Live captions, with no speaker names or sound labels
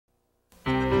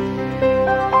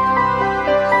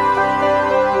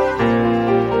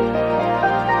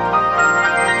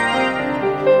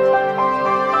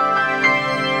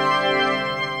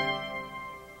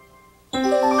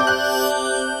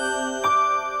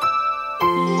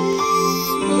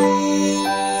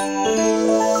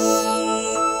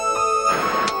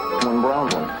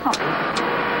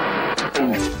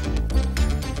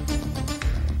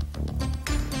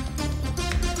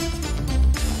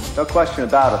question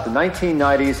about it. The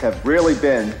 1990s have really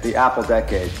been the Apple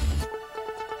decade.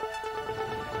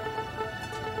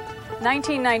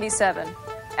 1997.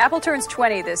 Apple turns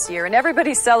 20 this year, and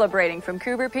everybody's celebrating from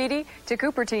Cooper Pedy to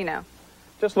Cupertino.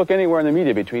 Just look anywhere in the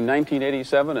media between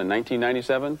 1987 and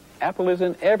 1997. Apple is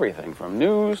in everything from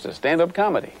news to stand-up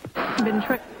comedy.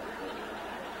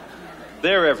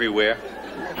 They're everywhere.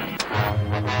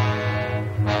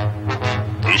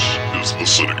 This is the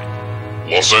city,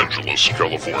 Los Angeles,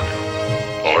 California. I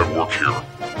work here.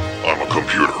 I'm a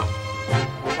computer.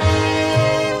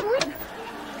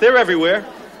 They're everywhere.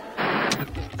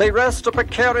 They wrest a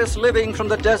precarious living from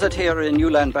the desert here in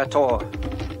Ulaanbaatar,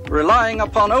 relying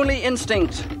upon only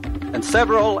instinct and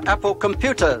several Apple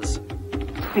computers.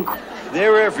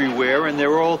 They're everywhere, and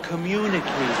they're all communicating.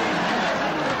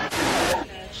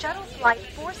 Shuttle Flight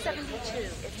 472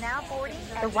 is now boarding.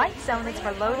 The white zone is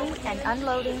for loading and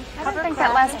unloading. I don't think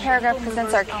that last paragraph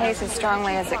presents our case as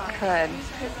strongly as it could.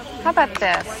 How about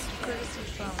this?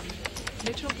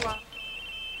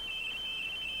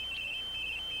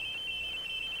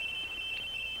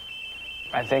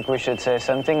 I think we should say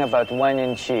something about wine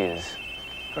and cheese.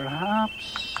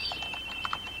 Perhaps.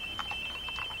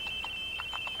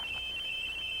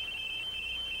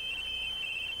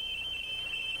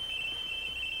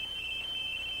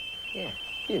 Yeah,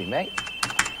 beauty, mate.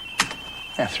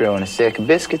 Now throw in a stack of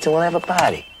biscuits and we'll have a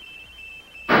party.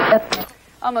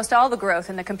 Almost all the growth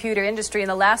in the computer industry in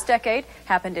the last decade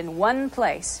happened in one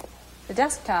place, the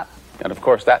desktop. And of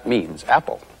course, that means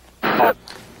Apple.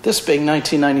 This being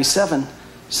 1997,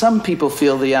 some people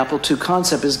feel the Apple II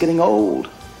concept is getting old.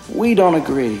 We don't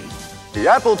agree. The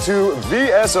Apple II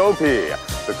VSOP,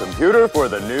 the computer for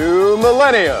the new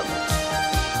millennium.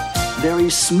 Very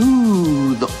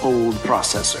smooth old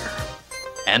processor.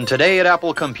 And today at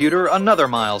Apple Computer, another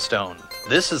milestone.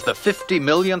 This is the 50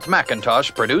 millionth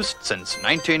Macintosh produced since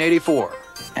 1984.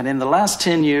 And in the last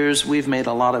 10 years, we've made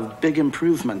a lot of big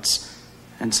improvements,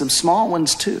 and some small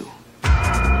ones too.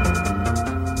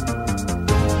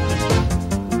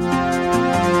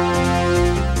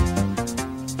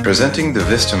 Presenting the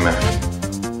Vista Mac.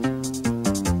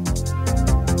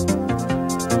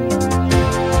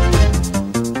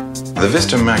 The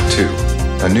Vista Mac 2,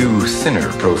 a new, thinner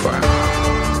profile.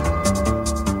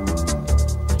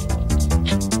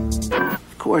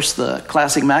 Of course, the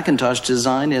classic Macintosh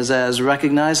design is as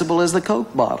recognizable as the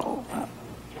Coke bottle,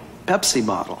 Pepsi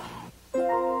bottle.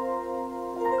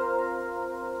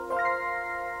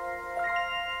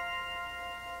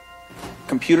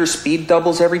 Computer speed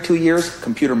doubles every 2 years,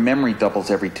 computer memory doubles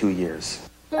every 2 years.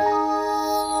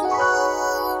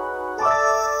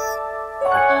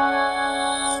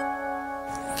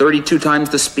 "32 times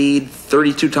the speed,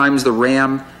 32 times the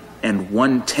RAM, and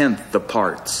 1/10 the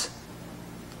parts."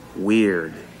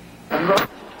 Weird.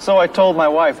 So I told my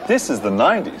wife, this is the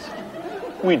 90s.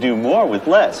 We do more with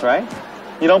less, right?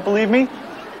 You don't believe me?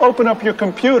 Open up your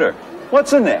computer.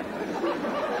 What's in there?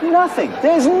 Nothing.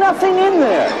 There's nothing in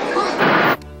there.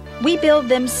 We build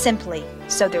them simply,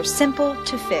 so they're simple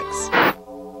to fix.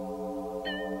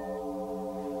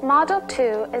 Module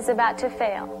 2 is about to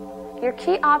fail. Your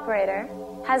key operator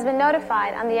has been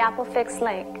notified on the Apple Fix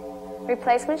link.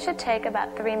 Replacement should take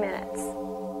about 3 minutes.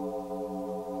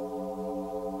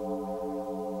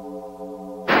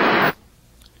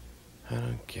 I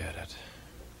don't get it.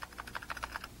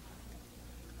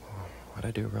 What'd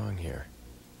I do wrong here?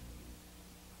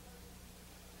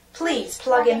 Please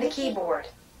plug in the keyboard.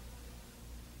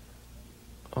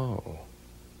 Oh.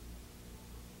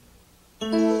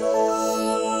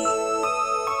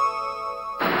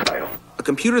 A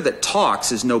computer that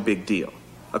talks is no big deal.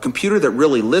 A computer that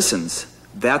really listens,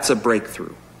 that's a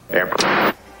breakthrough.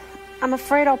 I'm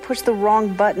afraid I'll push the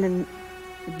wrong button and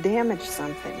damage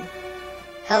something.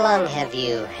 How long have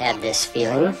you had this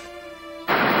feeling?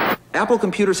 Apple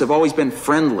computers have always been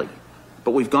friendly,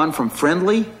 but we've gone from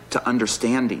friendly to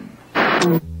understanding.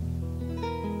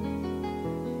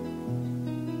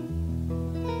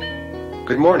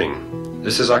 Good morning.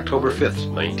 This is October 5th,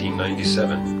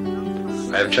 1997.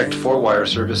 I have checked 4 wire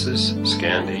services,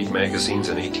 scanned 8 magazines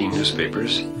and 18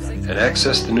 newspapers, and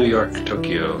accessed the New York,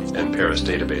 Tokyo, and Paris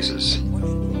databases.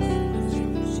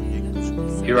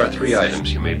 Here are 3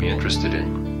 items you may be interested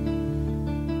in.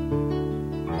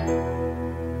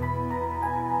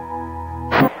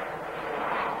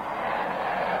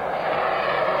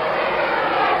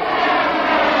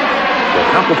 With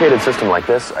a complicated system like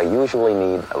this, I usually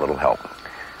need a little help.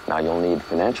 Now you'll need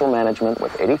financial management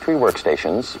with 83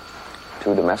 workstations,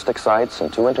 2 domestic sites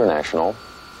and 2 international,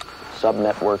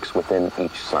 sub-networks within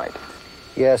each site.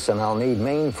 Yes, and I'll need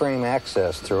mainframe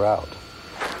access throughout.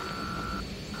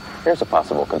 Here's a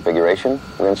possible configuration.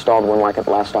 We installed one like it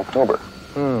last October.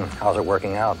 How's it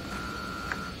working out?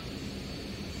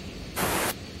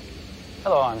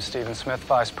 Hello, I'm Stephen Smith,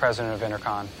 Vice President of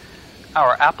Intercon.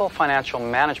 Our Apple financial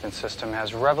management system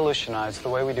has revolutionized the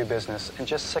way we do business in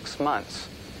just 6 months.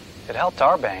 It helped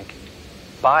our bank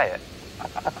buy it.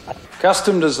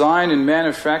 Custom design and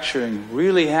manufacturing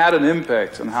really had an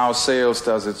impact on how sales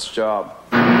does its job.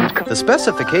 The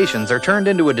specifications are turned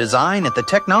into a design at the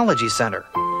Technology Center.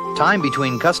 Time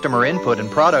between customer input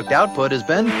and product output has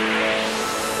been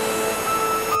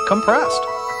compressed.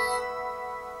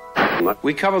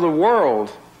 We cover the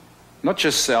world, not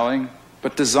just selling,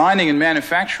 but designing and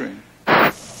manufacturing.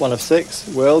 One of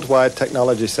 6 worldwide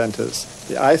technology centers.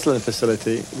 The Iceland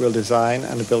facility will design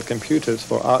and build computers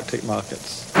for Arctic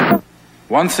markets.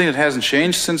 One thing that hasn't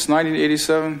changed since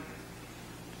 1987,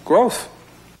 growth.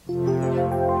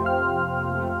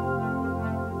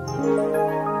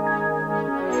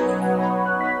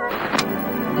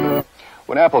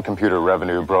 When Apple Computer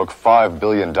revenue broke $5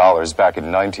 billion back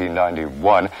in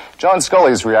 1991, John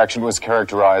Sculley's reaction was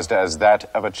characterized as that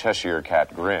of a Cheshire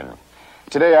cat grin.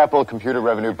 Today, Apple Computer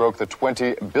revenue broke the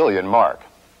 20 billion mark.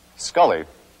 Sculley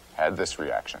had this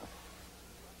reaction.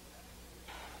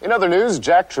 In other news,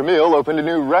 Jack Tramiel opened a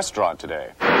new restaurant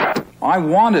today. I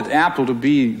wanted Apple to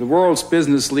be the world's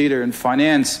business leader in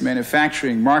finance,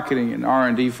 manufacturing, marketing, and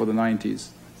R&D for the 90s.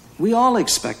 We all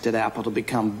expected Apple to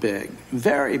become big,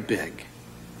 very big,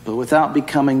 but without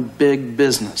becoming big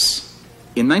business.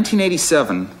 In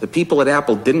 1987, the people at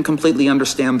Apple didn't completely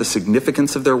understand the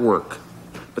significance of their work,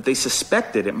 but they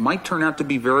suspected it might turn out to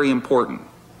be very important.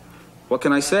 What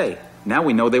can I say? Now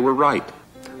we know they were right.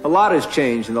 A lot has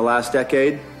changed in the last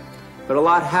decade, but a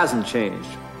lot hasn't changed.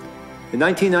 In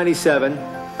 1997,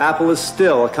 Apple is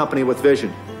still a company with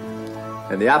vision,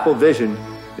 and the Apple vision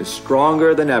is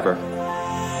stronger than ever.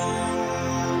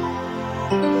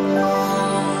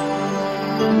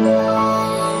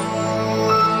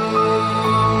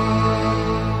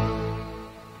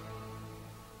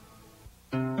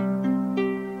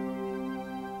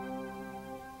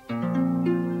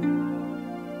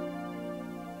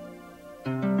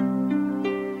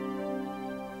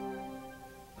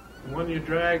 When you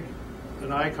drag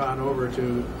an icon over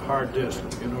to hard disk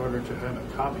in order to have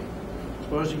a copy,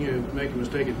 supposing you make a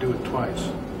mistake and do it twice,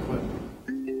 what?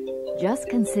 Just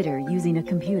consider using a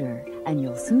computer, and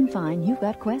you'll soon find you've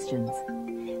got questions.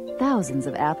 Thousands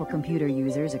of Apple computer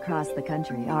users across the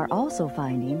country are also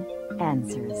finding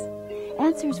answers.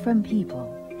 Answers from people,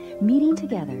 meeting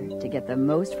together to get the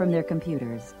most from their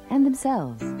computers and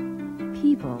themselves.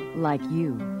 People like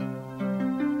you.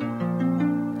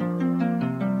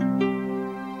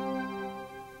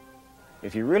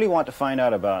 If you really want to find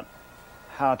out about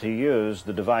how to use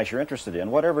the device you're interested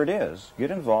in, whatever it is, get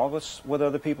involved with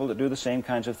other people that do the same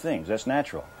kinds of things. That's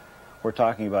natural. We're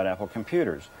talking about Apple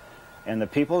computers. And the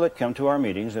people that come to our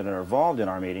meetings and are involved in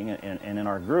our meeting and in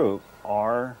our group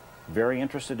are very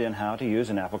interested in how to use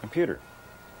an Apple computer.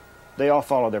 They all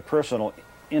follow their personal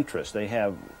interests. They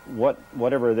have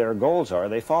whatever their goals are,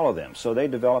 they follow them. So they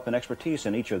develop an expertise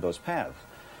in each of those paths.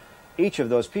 Each of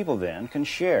those people then can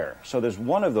share. So there's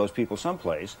one of those people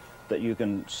someplace that you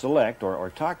can select or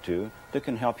talk to that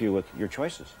can help you with your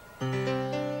choices.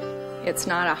 It's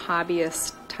not a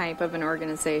hobbyist type of an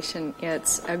organization.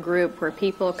 It's a group where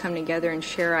people come together and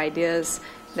share ideas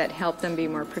that help them be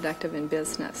more productive in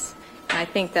business. And I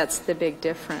think that's the big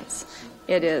difference.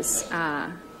 It is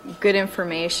good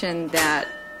information that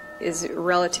is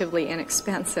relatively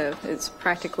inexpensive. It's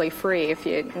practically free if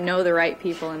you know the right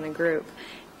people in the group.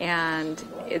 And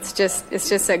it's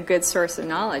just a good source of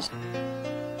knowledge.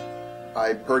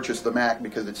 I purchased the Mac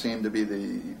because it seemed to be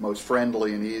the most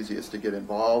friendly and easiest to get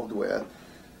involved with.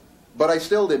 But I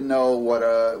still didn't know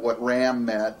what RAM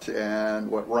meant and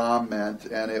what ROM meant,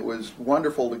 and it was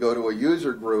wonderful to go to a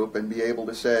user group and be able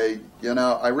to say, you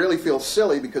know, I really feel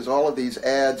silly because all of these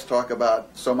ads talk about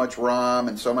so much ROM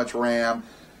and so much RAM.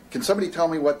 Can somebody tell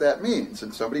me what that means?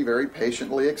 And somebody very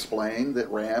patiently explained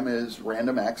that RAM is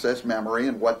random access memory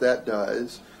and what that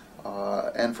does.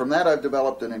 And from that I've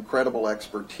developed an incredible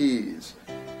expertise.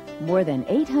 More than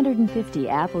 850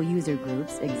 Apple user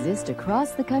groups exist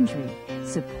across the country,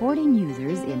 supporting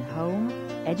users in home,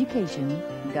 education,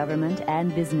 government,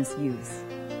 and business use.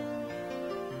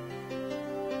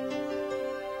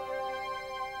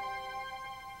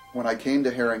 When I came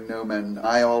to Herring-Newman,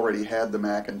 I already had the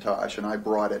Macintosh and I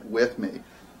brought it with me.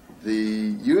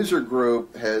 The user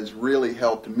group has really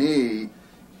helped me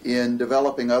in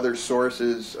developing other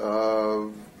sources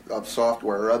of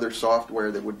software, or other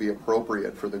software that would be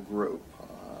appropriate for the group,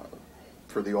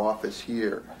 for the office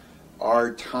here.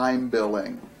 Our time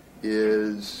billing,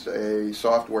 is a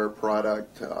software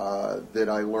product that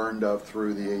I learned of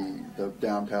through the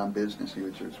Downtown Business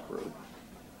Users Group.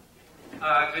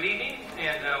 Good evening,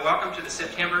 and welcome to the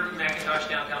September Macintosh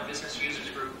Downtown Business Users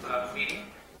Group meeting.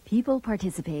 People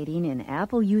participating in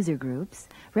Apple user groups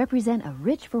represent a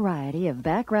rich variety of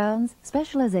backgrounds,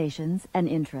 specializations, and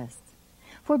interests.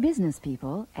 For business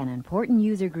people, an important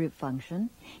user group function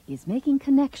is making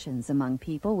connections among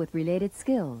people with related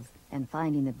skills and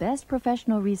finding the best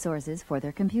professional resources for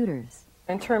their computers.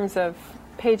 In terms of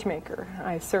PageMaker,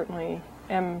 I certainly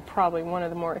am probably one of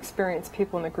the more experienced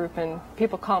people in the group, and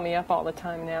people call me up all the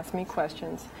time and ask me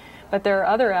questions. But there are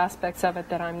other aspects of it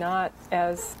that I'm not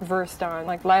as versed on.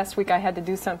 Like last week I had to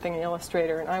do something in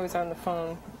Illustrator, and I was on the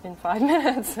phone in 5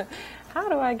 minutes. How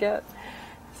do I get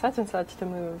such and such to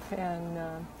move?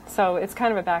 And so it's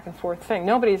kind of a back and forth thing.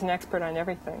 Nobody's an expert on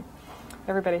everything.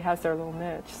 Everybody has their little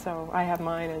niche. So I have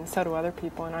mine, and so do other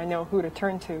people, and I know who to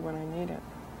turn to when I need it.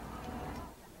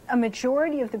 A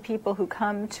majority of the people who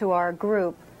come to our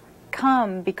group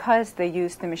come because they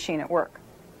use the machine at work,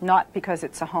 not because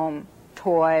it's a home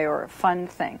toy or a fun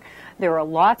thing. There are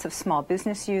lots of small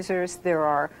business users, there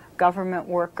are government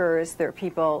workers, there are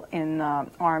people in the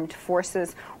armed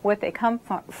forces. What they come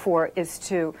for is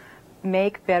to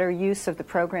make better use of the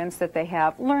programs that they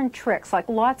have, learn tricks. Like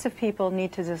lots of people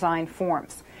need to design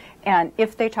forms. And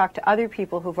if they talk to other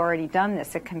people who've already done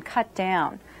this, it can cut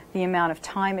down the amount of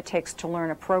time it takes to learn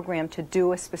a program to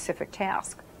do a specific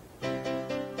task.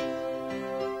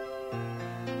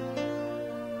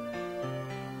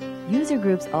 User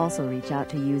groups also reach out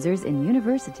to users in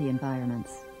university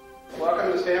environments.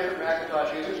 Welcome to the Stanford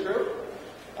Macintosh Users Group.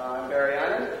 I'm Barry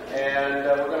Iron, and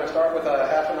we're going to start with a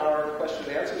half-an-hour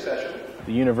question-and-answer session.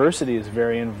 The university is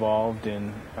very involved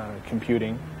in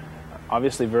computing,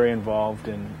 obviously very involved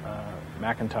in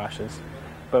Macintoshes,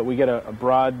 but we get a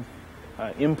broad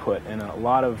input and a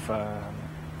lot of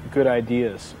good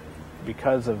ideas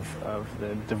because of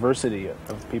the diversity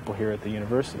of people here at the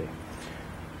university.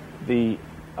 The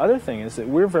other thing is that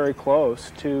we're very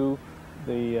close to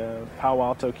the Palo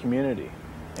Alto community,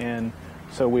 and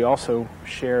so we also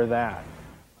share that.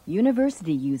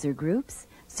 University user groups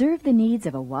serve the needs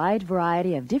of a wide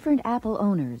variety of different Apple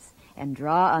owners and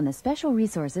draw on the special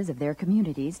resources of their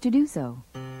communities to do so.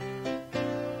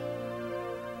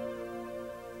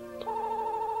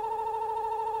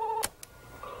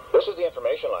 This is the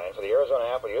information line for the Arizona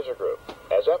Apple User Group.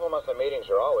 As Apple Monthly meetings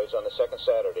are always on the second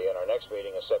Saturday, and our next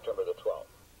meeting is September the 12th.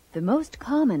 The most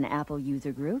common Apple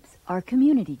user groups are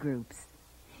community groups.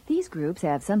 These groups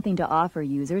have something to offer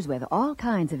users with all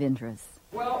kinds of interests.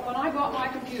 Well, when I bought my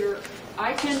computer,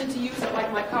 I tended to use it like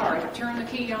my car. I turn the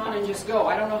key on and just go.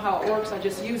 I don't know how it works, I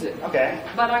just use it. Okay.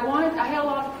 But I had a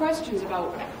lot of questions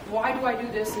about why do I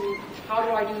do this and how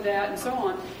do I do that and so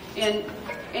on. And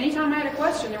anytime I had a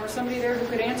question, there was somebody there who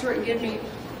could answer it and give me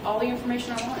all the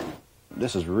information I wanted.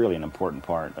 This is really an important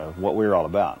part of what we're all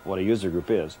about, what a user group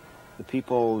is. The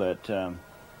people that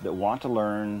want to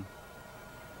learn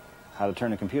how to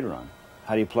turn a computer on.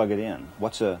 How do you plug it in?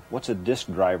 What's a disk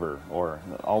driver? Or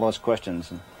all those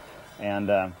questions. And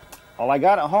well, I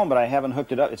got it home, but I haven't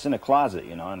hooked it up. It's in a closet,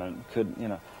 you know, and I could, you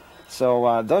know.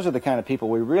 So those are the kind of people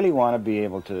we really want to be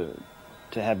able to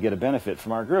get a benefit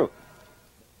from our group.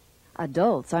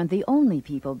 Adults aren't the only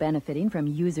people benefiting from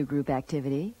user group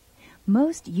activity.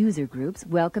 Most user groups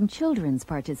welcome children's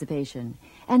participation,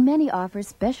 and many offer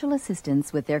special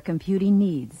assistance with their computing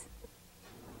needs.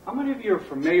 How many of you are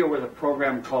familiar with a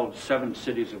program called 7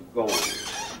 Cities of Gold?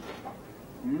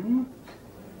 Hmm?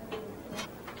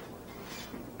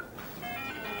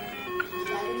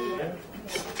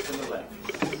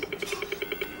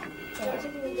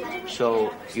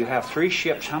 So you have 3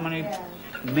 ships. How many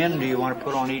men do you want to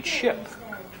put on each ship?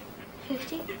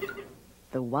 50.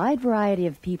 The wide variety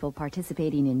of people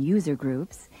participating in user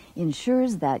groups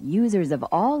ensures that users of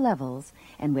all levels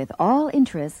and with all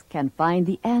interests can find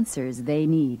the answers they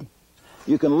need.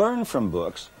 You can learn from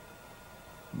books,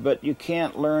 but you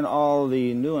can't learn all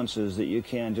the nuances that you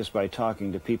can just by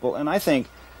talking to people. And I think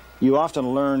you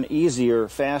often learn easier,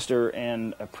 faster,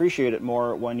 and appreciate it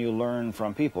more when you learn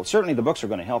from people. Certainly the books are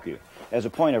going to help you as a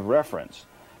point of reference.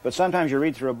 But sometimes you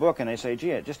read through a book and they say,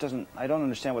 gee, it just doesn't, I don't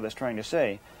understand what it's trying to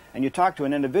say. And you talk to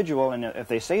an individual, and if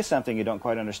they say something you don't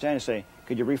quite understand, you say,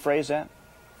 could you rephrase that?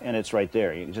 And it's right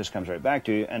there. It just comes right back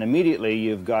to you, and immediately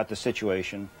you've got the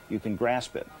situation. You can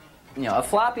grasp it. You know, a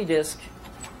floppy disk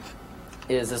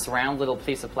is this round little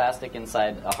piece of plastic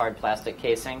inside a hard plastic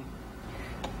casing.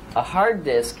 A hard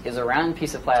disk is a round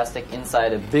piece of plastic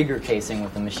inside a bigger casing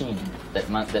with a machine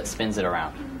that spins it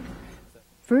around.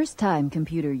 First-time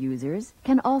computer users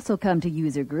can also come to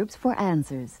user groups for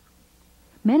answers.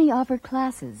 Many offer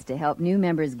classes to help new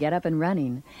members get up and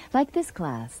running, like this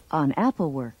class on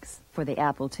AppleWorks for the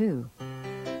Apple II.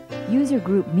 User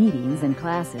group meetings and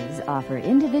classes offer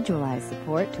individualized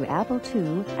support to Apple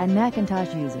II and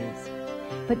Macintosh users.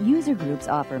 But user groups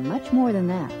offer much more than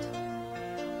that.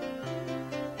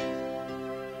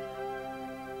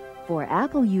 For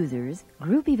Apple users,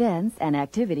 group events and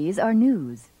activities are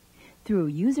news. Through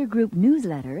user group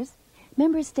newsletters,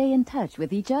 members stay in touch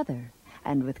with each other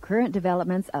and with current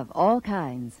developments of all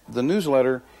kinds. The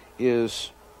newsletter is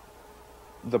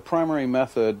the primary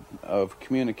method of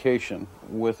communication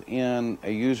within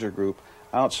a user group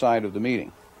outside of the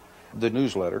meeting. The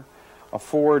newsletter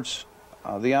affords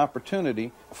the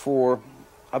opportunity for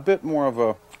a bit more of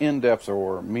a in-depth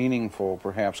or meaningful,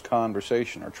 perhaps,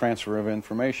 conversation or transfer of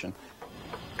information.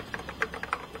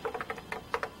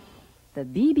 The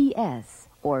BBS,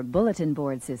 or Bulletin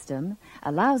Board System,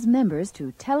 allows members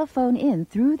to telephone in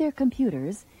through their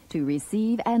computers to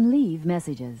receive and leave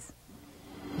messages.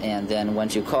 And then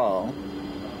once you call,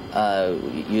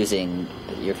 using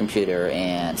your computer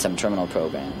and some terminal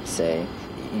program, say,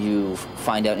 you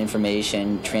find out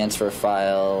information, transfer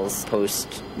files,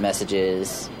 post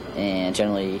messages, and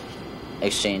generally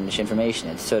exchange information.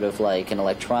 It's sort of like an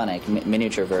electronic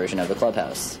miniature version of the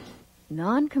Clubhouse.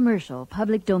 Non-commercial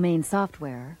public domain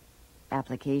software,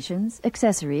 applications,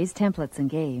 accessories, templates, and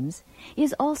games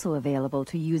is also available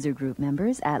to user group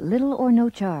members at little or no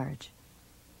charge.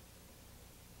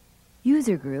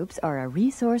 User groups are a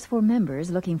resource for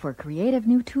members looking for creative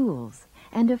new tools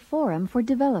and a forum for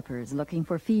developers looking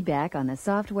for feedback on the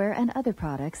software and other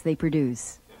products they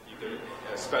produce. You can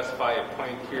specify a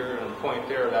point here and a point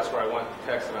there. That's where I want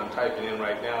the text that I'm typing in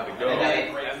right now to go.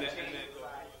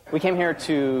 We came here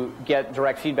to get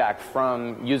direct feedback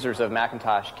from users of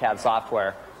Macintosh CAD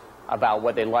software about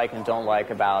what they like and don't like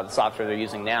about the software they're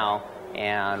using now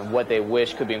and what they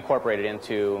wish could be incorporated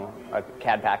into a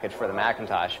CAD package for the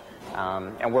Macintosh.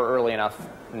 And we're early enough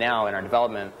now in our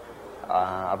development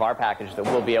of our package that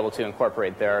we'll be able to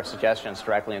incorporate their suggestions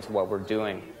directly into what we're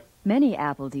doing. Many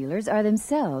Apple dealers are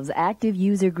themselves active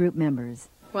user group members.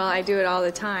 Well, I do it all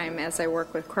the time as I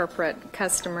work with corporate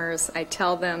customers. I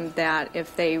tell them that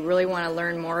if they really want to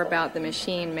learn more about the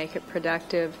machine, make it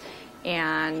productive,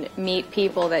 and meet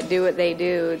people that do what they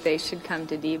do, they should come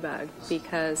to Debug,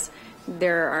 because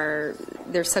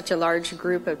there's such a large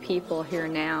group of people here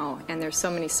now, and there's so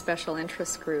many special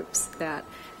interest groups that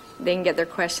they can get their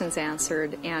questions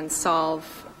answered and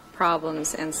solve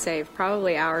problems and save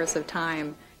probably hours of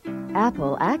time.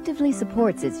 Apple actively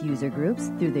supports its user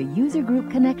groups through the User Group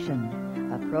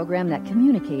Connection, a program that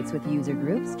communicates with user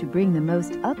groups to bring the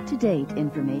most up-to-date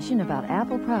information about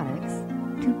Apple products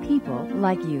to people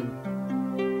like you.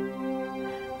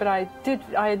 But I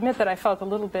admit that I felt a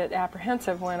little bit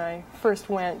apprehensive when I first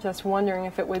went, just wondering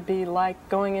if it would be like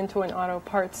going into an auto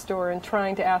parts store and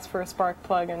trying to ask for a spark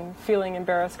plug and feeling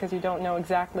embarrassed because you don't know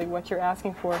exactly what you're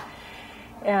asking for.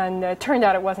 And it turned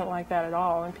out it wasn't like that at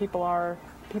all, and people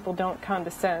don't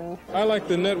condescend. I like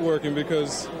the networking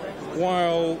because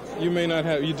while you may not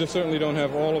have, you just certainly don't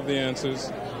have all of the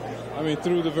answers. I mean,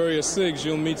 through the various SIGs,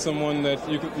 you'll meet someone that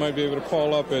you might be able to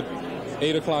call up at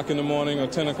 8 o'clock in the morning or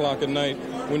 10 o'clock at night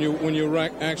when you're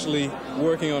actually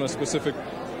working on a specific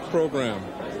program.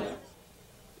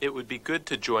 It would be good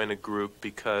to join a group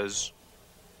because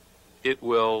it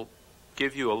will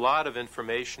give you a lot of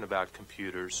information about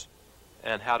computers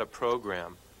and how to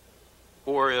program.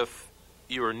 Or if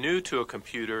you're new to a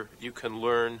computer, you can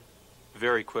learn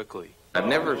very quickly. I've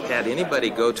never had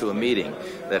anybody go to a meeting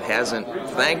that hasn't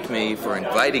thanked me for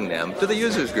inviting them to the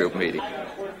users group meeting.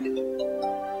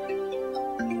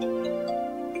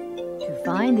 To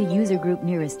find the user group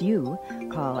nearest you,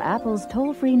 call Apple's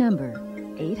toll-free number,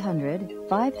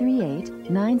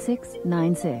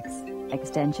 800-538-9696,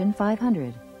 extension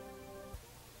 500.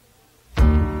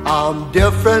 I'm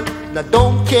different, and I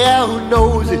don't care who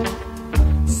knows it.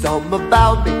 Something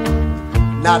about me,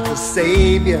 not the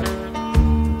same yet.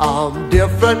 I'm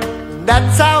different, and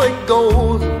that's how it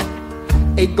goes.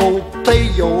 Ain't gonna play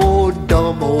your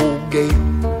dumb old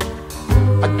game.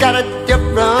 I got a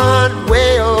different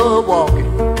way of walking.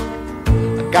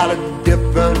 I got a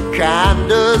different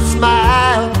kind of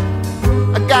smile.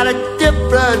 I got a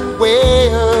different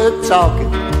way of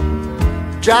talking.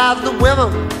 Drives the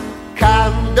women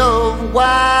kind of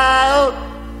wild.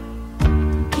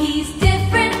 He's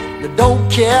different. I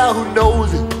don't care who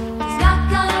knows it.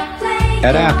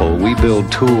 At Apple, we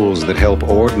build tools that help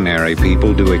ordinary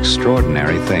people do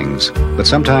extraordinary things. But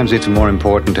sometimes it's more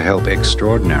important to help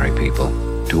extraordinary people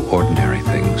do ordinary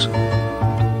things.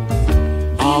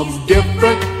 I'm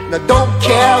different, and I don't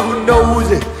care who knows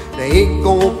it. they ain't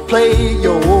gonna play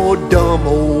your dumb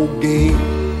old game.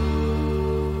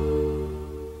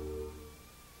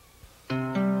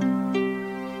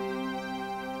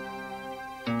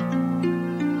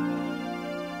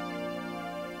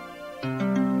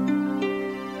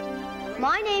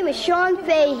 My name is Sean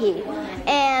Fahey,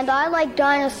 and I like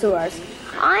dinosaurs.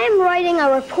 I am writing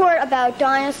a report about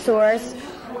dinosaurs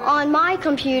on my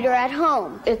computer at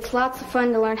home. It's lots of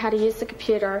fun to learn how to use the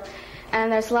computer, and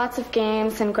there's lots of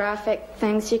games and graphic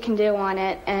things you can do on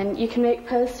it, and you can make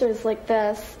posters like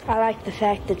this. I like the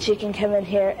fact that you can come in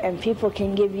here and people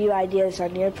can give you ideas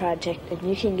on your project, and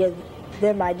you can give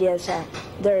them ideas on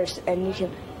theirs, and you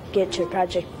can get your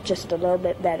project just a little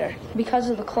bit better. Because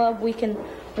of the club, we can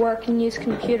work and use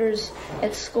computers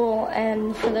at school,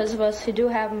 and for those of us who do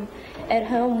have them at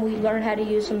home, we learn how to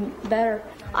use them better.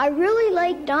 I really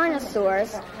like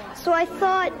dinosaurs, so I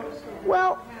thought,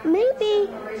 well, maybe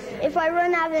if I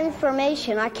run out of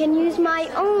information, I can use my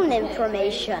own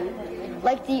information,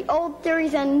 like the old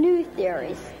theories and new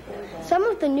theories. Some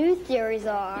of the new theories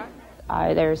are...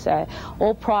 There's an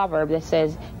old proverb that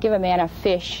says, give a man a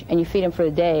fish and you feed him for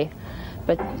the day,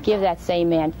 but teach that same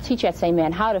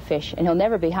man how to fish, and he'll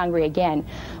never be hungry again.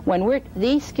 When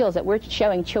these skills that we're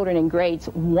showing children in grades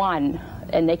 1,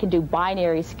 and they can do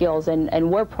binary skills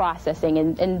and word processing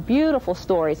and beautiful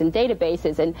stories and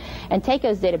databases, and take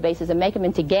those databases and make them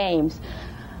into games,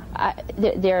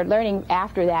 their learning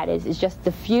after that is just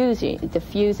diffusing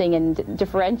and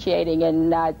differentiating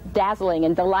and dazzling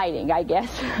and delighting, I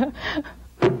guess.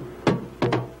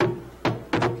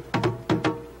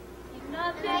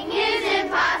 Nothing is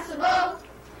impossible.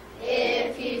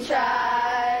 If you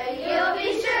try, you'll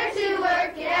be sure to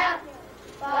work it out.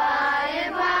 By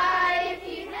and by, if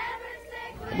you never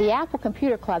stick. The Apple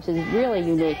Computer Clubs is really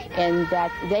unique in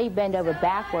that they bend over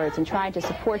backwards in trying to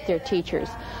support their teachers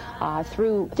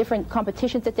through different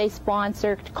competitions that they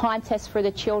sponsor, contests for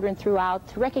the children throughout,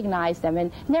 to recognize them.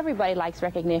 And everybody likes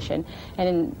recognition.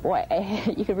 And boy,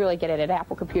 you can really get it at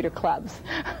Apple Computer Clubs.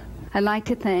 I'd like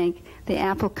to thank the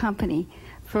Apple Company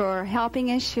for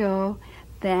helping us show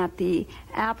that the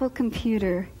Apple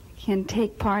computer can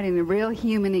take part in a real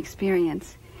human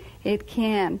experience. It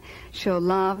can show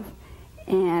love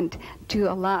and do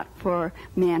a lot for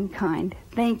mankind.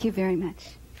 Thank you very much.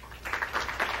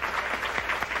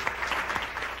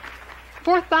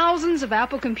 For thousands of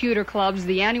Apple Computer Clubs,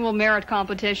 the annual merit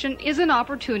competition is an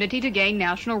opportunity to gain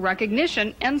national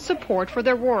recognition and support for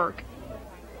their work.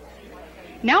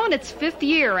 Now in its 5th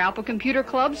year, Apple Computer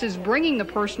Clubs is bringing the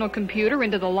personal computer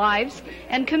into the lives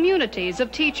and communities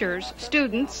of teachers,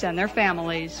 students, and their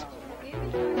families.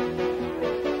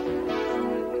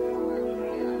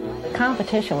 The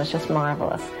competition was just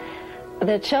marvelous.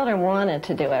 The children wanted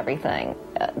to do everything.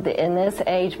 In this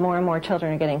age, more and more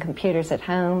children are getting computers at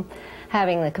home.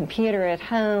 Having the computer at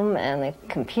home and the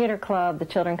computer club, the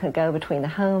children could go between the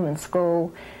home and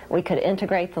school. We could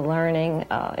integrate the learning.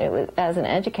 As an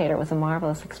educator, it was a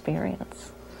marvelous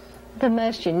experience. The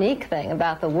most unique thing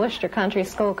about the Worcester Country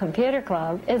School Computer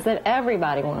Club is that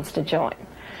everybody wants to join.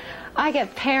 I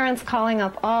get parents calling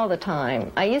up all the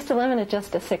time. I used to limit it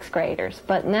just to 6th graders,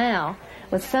 but now,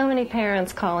 with so many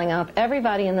parents calling up,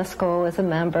 everybody in the school is a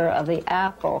member of the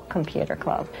Apple Computer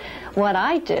Club. What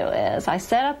I do is I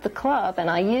set up the club and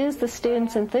I use the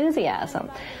students' enthusiasm.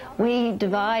 We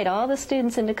divide all the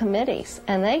students into committees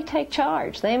and they take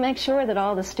charge. They make sure that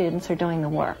all the students are doing the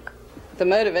work. The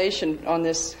motivation on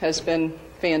this has been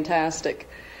fantastic.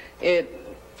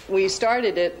 We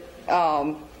started it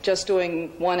just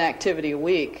doing one activity a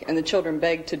week, and the children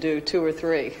begged to do 2 or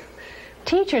 3.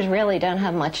 Teachers really don't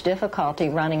have much difficulty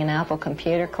running an Apple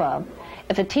Computer Club.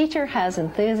 If a teacher has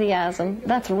enthusiasm,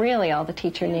 that's really all the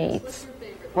teacher needs.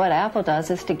 What Apple does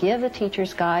is to give the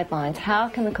teachers guidelines. How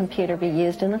can the computer be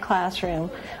used in the classroom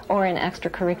or in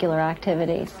extracurricular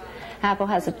activities? Apple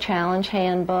has a challenge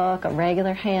handbook, a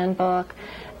regular handbook.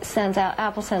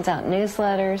 Apple sends out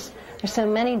newsletters. There's so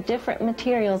many different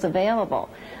materials available.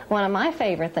 One of my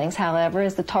favorite things, however,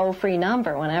 is the toll-free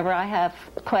number. Whenever I have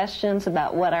questions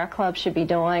about what our club should be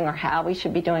doing or how we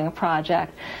should be doing a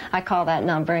project, I call that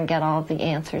number and get all of the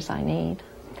answers I need.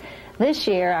 This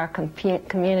year, our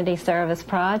community service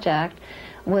project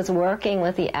was working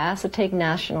with the Assateague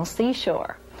National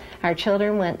Seashore. Our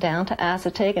children went down to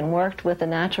Assateague and worked with the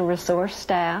natural resource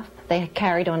staff. They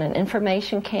carried on an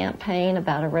information campaign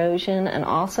about erosion and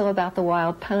also about the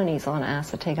wild ponies on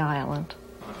Assateague Island.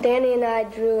 Danny and I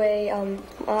drew a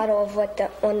model of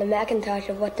on the Macintosh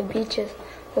of what the beaches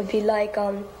would be like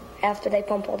after they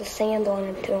pump all the sand on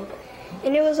them to them.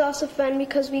 And it was also fun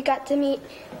because we got to meet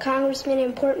congressmen and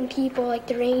important people like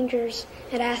the Rangers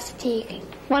at Assateague.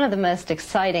 One of the most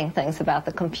exciting things about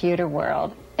the computer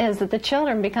world is that the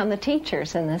children become the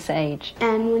teachers in this age.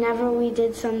 And whenever we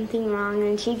did something wrong,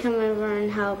 then she'd come over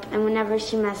and help. And whenever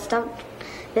she messed up,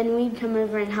 then we'd come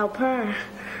over and help her.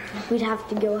 We'd have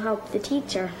to go help the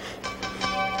teacher.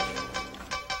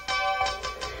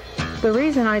 The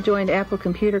reason I joined Apple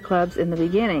Computer Clubs in the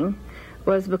beginning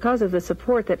was because of the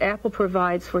support that Apple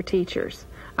provides for teachers.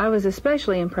 I was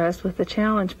especially impressed with the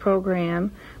challenge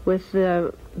program, with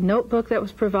the notebook that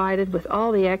was provided, with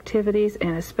all the activities,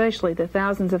 and especially the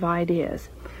thousands of ideas.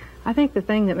 I think the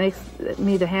thing that makes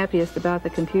me the happiest about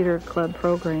the Computer Club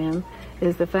program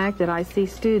is the fact that I see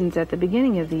students at the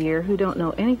beginning of the year who don't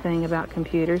know anything about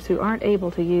computers, who aren't able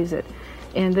to use it,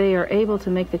 and they are able to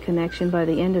make the connection by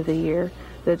the end of the year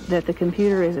that the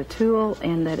computer is a tool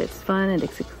and that it's fun and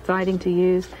it's exciting to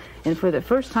use. And for the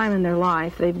first time in their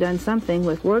life, they've done something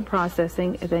with word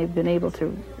processing. They've been able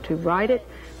to write it,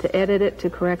 to edit it, to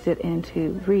correct it, and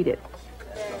to read it.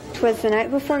 'Twas the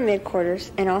night before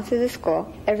mid-quarters, and all through the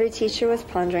school, every teacher was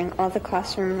pondering all the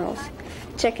classroom rules,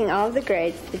 checking all of the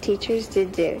grades the teachers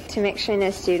did do to make sure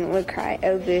no student would cry,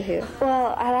 oh boo-hoo.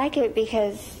 Well, I like it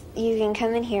because you can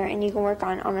come in here and you can work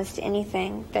on almost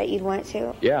anything that you'd want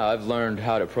to. Yeah, I've learned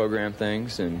how to program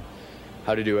things and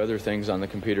how to do other things on the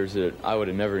computers that I would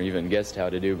have never even guessed how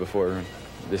to do before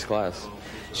this class.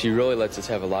 She really lets us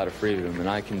have a lot of freedom, and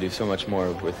I can do so much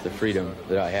more with the freedom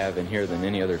that I have in here than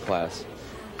any other class.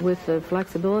 With the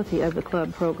flexibility of the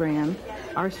club program,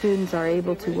 our students are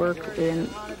able to work in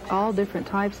all different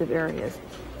types of areas.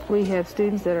 We have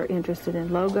students that are interested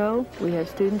in logo, we have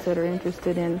students that are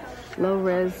interested in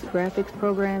low-res graphics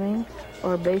programming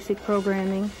or basic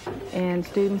programming, and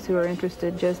students who are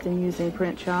interested just in using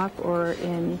print shop or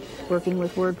in working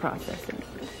with word processing.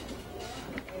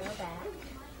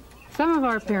 Some of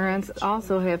our parents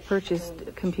also have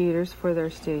purchased computers for their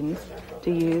students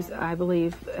to use, I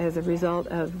believe, as a result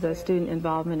of the student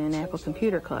involvement in Apple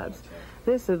Computer Clubs.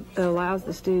 This allows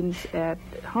the students at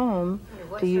home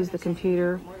to use the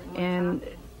computer, and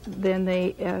then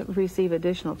they receive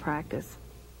additional practice.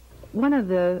 One of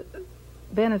the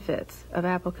benefits of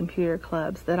Apple Computer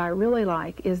Clubs that I really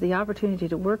like is the opportunity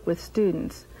to work with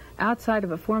students outside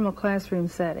of a formal classroom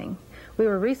setting. We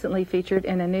were recently featured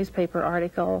in a newspaper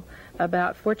article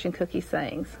about fortune cookie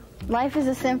sayings. Life is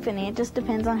a symphony. It just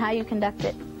depends on how you conduct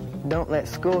it. Don't let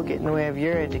school get in the way of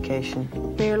your education.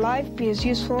 May your life be as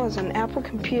useful as an Apple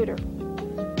computer.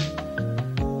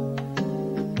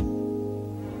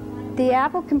 The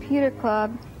Apple Computer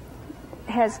Club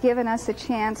has given us a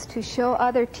chance to show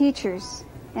other teachers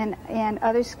and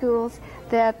other schools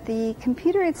that the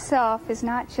computer itself is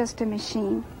not just a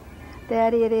machine,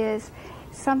 that it is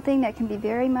something that can be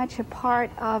very much a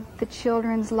part of the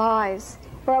children's lives.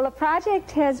 Well, the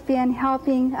project has been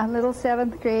helping a little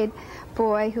 7th grade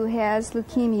boy who has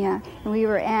leukemia, and we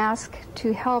were asked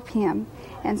to help him.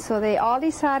 And so they all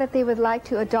decided they would like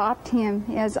to adopt him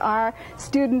as our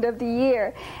student of the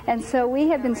year. And so we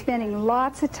have been spending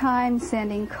lots of time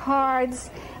sending cards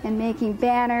and making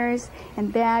banners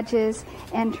and badges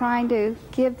and trying to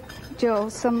give Joe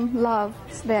some love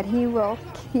so that he will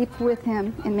keep with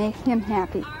him and make him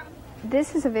happy.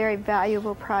 This is a very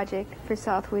valuable project for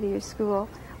South Whittier School.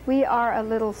 We are a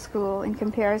little school in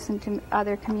comparison to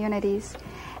other communities,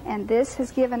 and this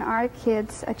has given our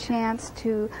kids a chance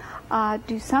to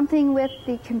do something with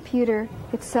the computer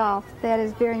itself that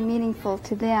is very meaningful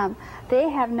to them. They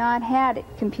have not had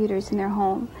computers in their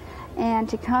home, and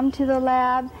to come to the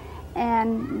lab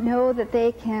and know that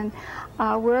they can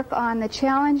work on the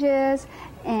challenges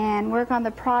and work on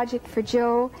the project for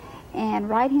Joe and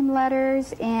write him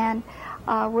letters and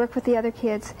work with the other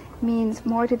kids means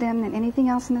more to them than anything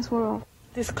else in this world.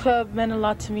 This club meant a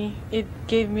lot to me. It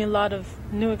gave me a lot of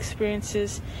new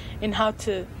experiences in how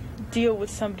to deal with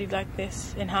somebody like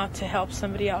this and how to help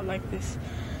somebody out like this.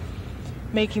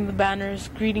 Making the banners,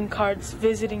 greeting cards,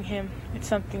 visiting him, it's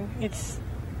something,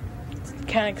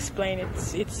 can't explain it.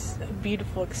 It's a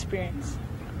beautiful experience.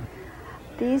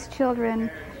 These children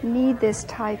need this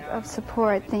type of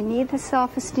support. They need the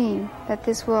self-esteem that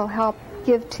this will help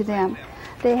give to them.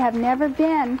 They have never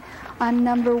been on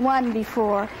 #1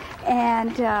 before,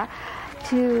 and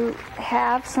to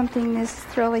have something this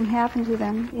thrilling happen to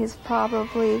them is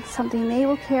probably something they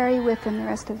will carry with them the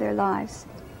rest of their lives.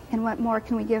 And what more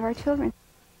can we give our children?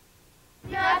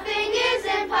 Nothing is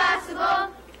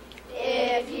impossible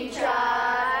if you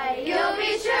try. You'll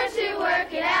be sure to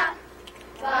work it out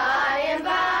by and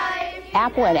by.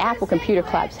 Apple and Apple Computer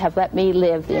Clubs have let me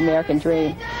live the American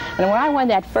dream. And when I won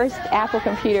that first Apple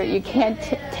computer, you can't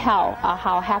tell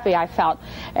how happy I felt.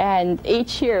 And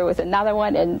each year was another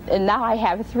one, and now I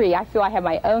have 3. I feel I have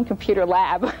my own computer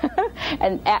lab,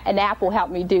 and Apple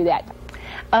helped me do that.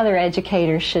 Other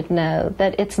educators should know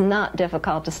that it's not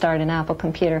difficult to start an Apple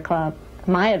Computer Club.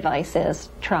 My advice is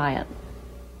try it.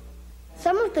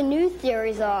 Some of the new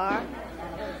theories are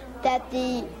that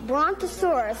the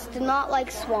Brontosaurus did not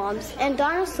like swamps and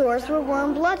dinosaurs were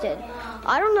warm-blooded.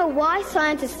 I don't know why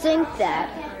scientists think that,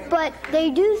 but they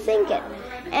do think it.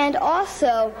 And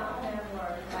also,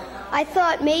 I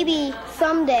thought maybe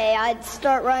someday I'd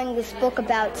start writing this book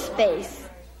about space.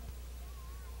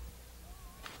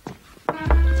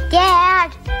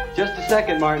 Dad! Just a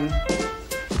second, Martin.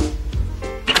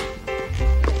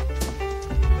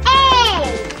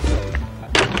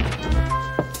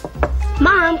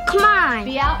 Mom, come on.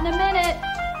 Be out in a minute.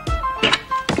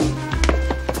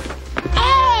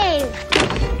 Hey!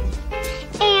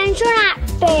 And you're not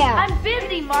fair. I'm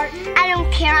busy, Martin. I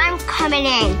don't care. I'm coming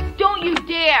in. Don't you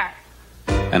dare.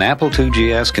 An Apple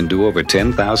IIgs can do over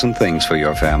 10,000 things for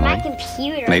your family. My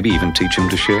computer. Maybe even teach them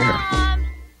to share.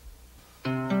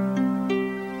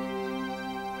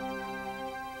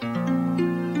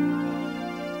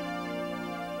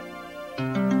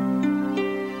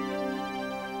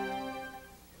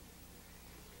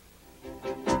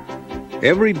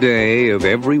 Every day of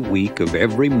every week of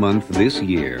every month this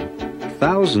year,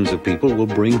 thousands of people will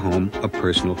bring home a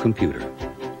personal computer.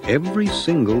 Every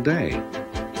single day.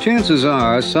 Chances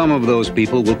are some of those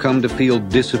people will come to feel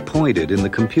disappointed in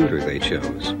the computer they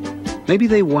chose. Maybe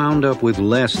they wound up with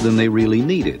less than they really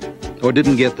needed, or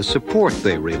didn't get the support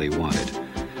they really wanted.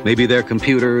 Maybe their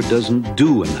computer doesn't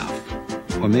do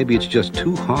enough, or maybe it's just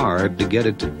too hard to get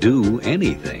it to do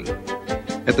anything.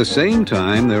 At the same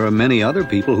time, there are many other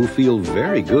people who feel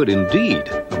very good indeed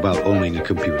about owning a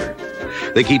computer.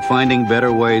 They keep finding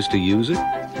better ways to use it,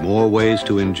 more ways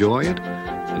to enjoy it,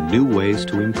 and new ways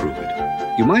to improve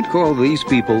it. You might call these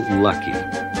people lucky,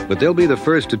 but they'll be the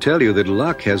first to tell you that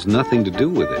luck has nothing to do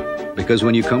with it, because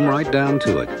when you come right down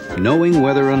to it, knowing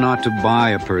whether or not to buy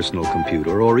a personal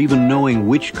computer, or even knowing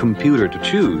which computer to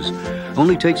choose,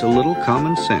 only takes a little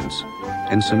common sense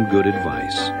and some good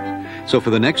advice. So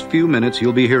for the next few minutes,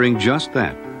 you'll be hearing just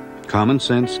that, common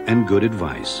sense and good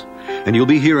advice. And you'll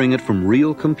be hearing it from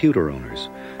real computer owners,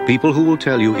 people who will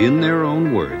tell you in their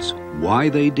own words why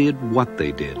they did what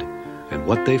they did and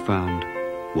what they found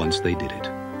once they did it.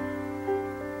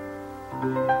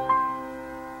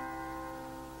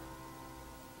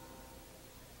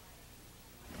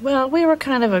 Well, we were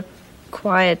kind of a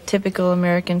quiet, typical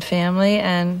American family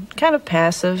and kind of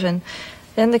passive, and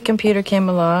then the computer came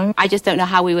along. I just don't know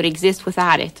how we would exist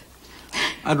without it.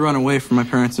 I'd run away from my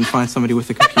parents and find somebody with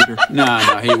a computer. No,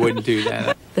 he wouldn't do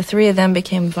that. The 3 of them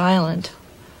became violent,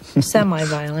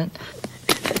 semi-violent.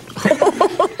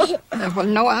 Well,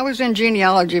 no, I was in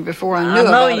genealogy before I knew about it.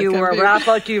 I know you were, but I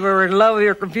thought you were in love with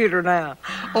your computer now.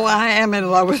 Oh, I am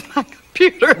in love with my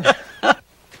computer.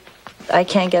 I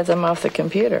can't get them off the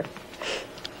computer.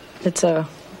 It's a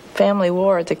family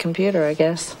war at the computer, I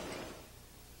guess.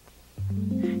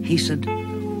 He said,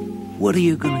 "What are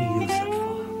you going to use it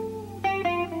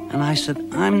for?" And I said,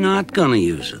 "I'm not going to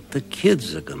use it. The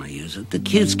kids are going to use it. The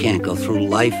kids can't go through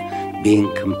life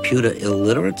being computer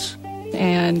illiterates."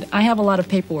 And I have a lot of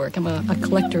paperwork. I'm a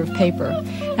collector of paper.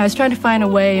 And I was trying to find a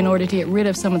way in order to get rid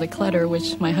of some of the clutter,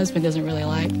 which my husband doesn't really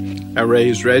like. I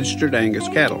raise registered Angus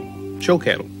cattle, show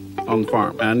cattle, on the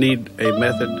farm. I need a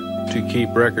method to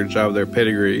keep records of their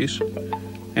pedigrees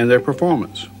and their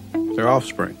performance, their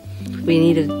offspring. We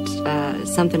needed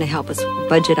something to help us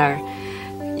budget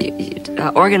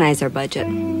organize our budget.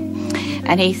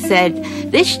 And he said,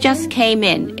 "This just came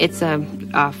in. It's a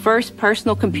first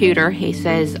personal computer." He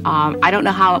says, "I don't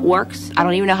know how it works. I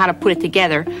don't even know how to put it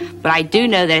together, but I do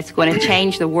know that it's going to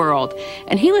change the world."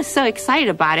 And he was so excited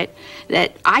about it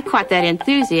that I caught that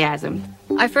enthusiasm.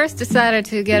 I first decided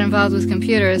to get involved with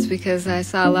computers because I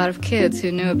saw a lot of kids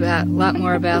who knew a lot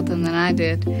more about them than I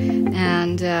did.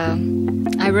 And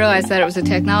I realized that it was a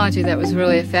technology that was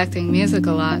really affecting music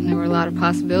a lot, and there were a lot of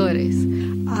possibilities.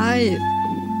 I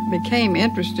became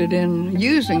interested in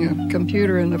using a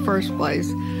computer in the first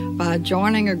place by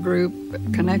joining a group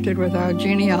connected with our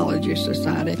genealogy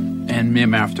society. And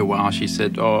Mim, after a while, she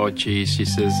said, "Oh, geez," she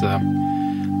says,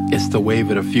 "it's the wave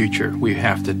of the future. We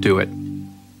have to do it."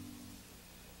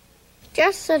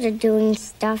 Just sort of doing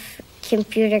stuff,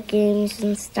 computer games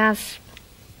and stuff.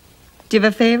 Do you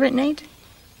have a favorite, Nate?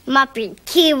 Muppet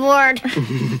keyboard.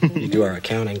 You do our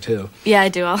accounting, too. Yeah, I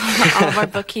do. All of our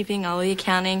bookkeeping, all the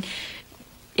accounting.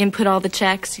 input all the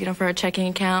checks, for a checking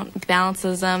account,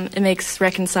 balances them. It makes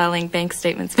reconciling bank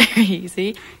statements very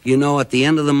easy. You know at the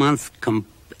end of the month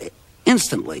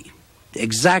instantly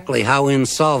exactly how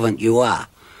insolvent you are.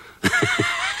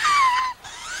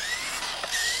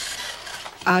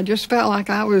 I just felt like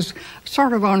I was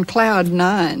sort of on cloud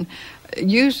nine.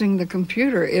 Using the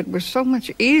computer, it was so much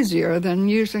easier than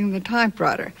using the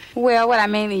typewriter. Well, what I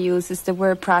mainly use is the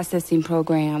word processing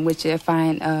program, which I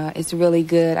find is really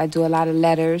good. I do a lot of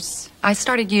letters. I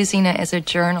started using it as a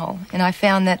journal, and I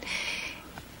found that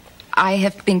I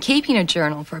have been keeping a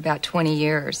journal for about 20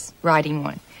 years, writing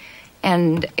one.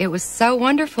 And it was so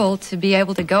wonderful to be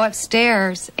able to go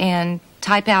upstairs and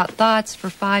type out thoughts for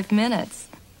 5 minutes.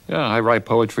 Yeah, I write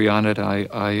poetry on it.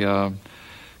 I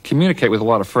communicate with a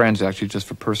lot of friends, actually, just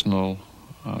for personal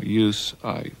use.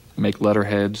 I make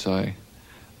letterheads, I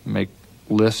make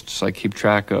lists, I keep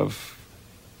track of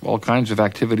all kinds of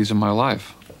activities in my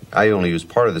life. I only use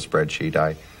part of the spreadsheet.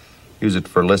 I use it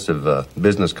for lists of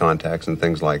business contacts and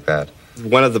things like that.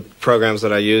 One of the programs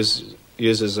that I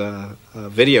uses a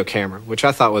video camera, which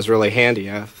I thought was really handy.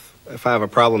 If I have a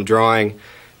problem drawing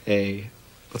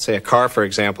let's say a car, for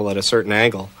example, at a certain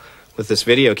angle, with this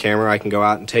video camera, I can go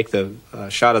out and take the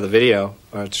shot of the video,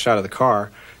 or shot of the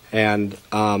car, and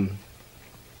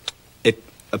it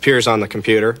appears on the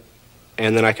computer,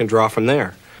 and then I can draw from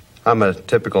there. I'm a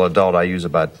typical adult. I use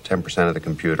about 10% of the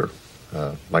computer,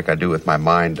 like I do with my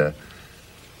mind.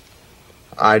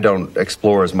 I don't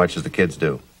explore as much as the kids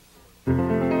do.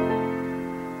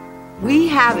 We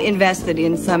have invested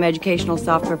in some educational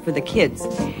software for the kids,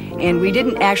 and we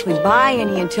didn't actually buy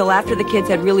any until after the kids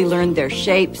had really learned their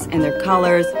shapes and their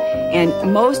colors and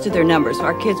most of their numbers.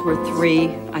 Our kids were 3,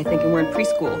 I think, and we're in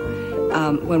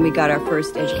preschool when we got our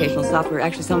first educational software.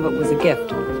 Actually, some of it was a gift.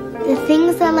 The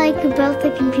things I like about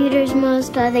the computers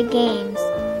most are the games.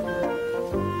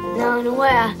 Now, in a way,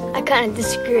 I kind of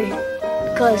disagree,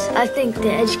 because I think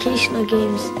the educational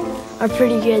games are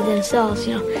pretty good themselves.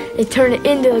 They turn it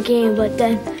into a game, but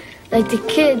then, like the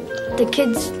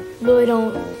kids really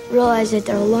don't realize that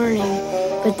they're learning,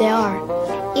 but they are.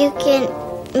 You can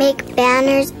make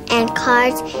banners and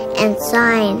cards and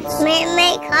signs.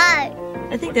 Make cards.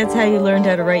 I think that's how you learned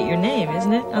how to write your name,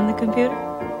 isn't it, on the computer?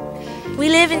 We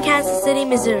live in Kansas City,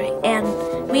 Missouri, and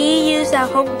we use our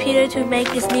home computer to make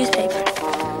this newspaper.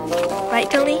 Right,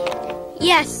 Tony?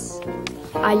 Yes.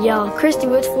 I yell, Christy,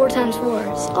 what's 4 times 4?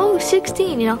 Oh,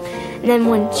 16, And then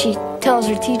when she tells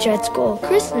her teacher at school,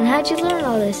 Kristen, how'd you learn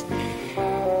all this?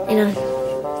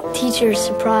 Teacher's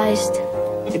surprised.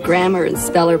 The grammar and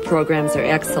speller programs are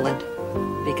excellent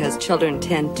because children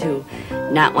tend to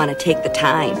not want to take the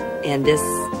time, and this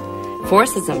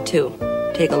forces them to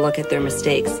take a look at their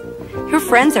mistakes. Her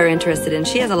friends are interested, and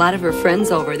she has a lot of her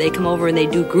friends over. They come over and they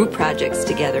do group projects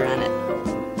together on it.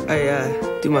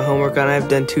 I do my homework on it. I've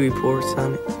done 2 reports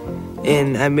on it.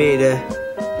 And I made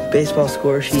a baseball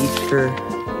score sheet for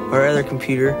our other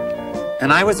computer.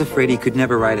 And I was afraid he could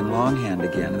never write in longhand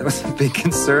again. That was a big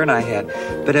concern I had.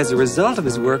 But as a result of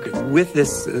his work with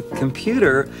this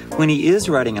computer, when he is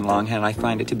writing in longhand, I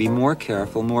find it to be more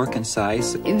careful, more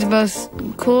concise. The most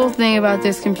cool thing about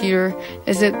this computer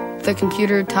is that the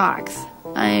computer talks.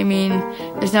 I mean,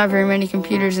 there's not very many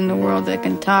computers in the world that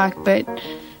can talk, but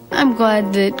I'm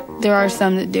glad that there are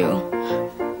some that do.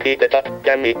 Keep it up,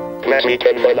 Jamie. Let's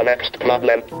return for the next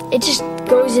problem. It just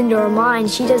goes into her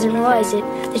mind. She doesn't realize it,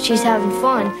 that she's having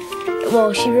fun.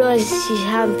 Well, she realizes she's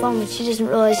having fun, but she doesn't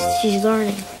realize she's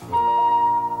learning.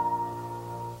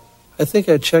 I think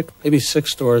I checked maybe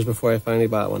 6 stores before I finally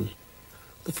bought one.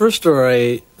 The first store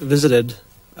I visited,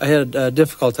 I had a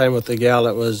difficult time with the gal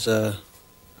that was the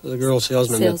girl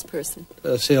salesman. Salesperson.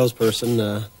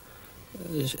 Salesperson.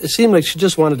 It seemed like she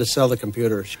just wanted to sell the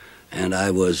computer. And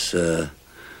I was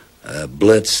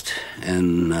blitzed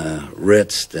and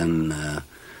ritzed and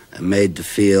made to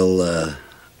feel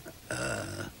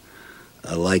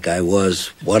like I was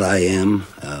what I am,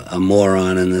 a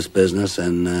moron in this business,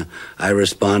 and I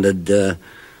responded the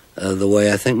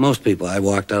way I think most people. I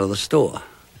walked out of the store.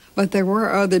 But there were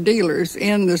other dealers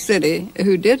in the city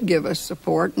who did give us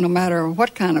support, no matter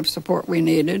what kind of support we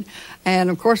needed. And,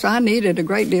 of course, I needed a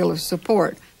great deal of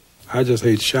support. I just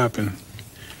hate shopping,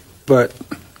 but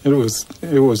it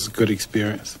was a good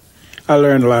experience. I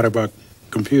learned a lot about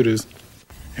computers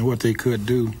and what they could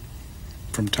do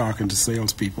from talking to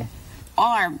salespeople.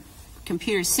 All our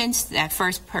computers since that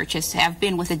first purchase have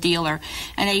been with a dealer,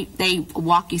 and they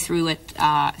walk you through it,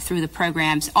 through the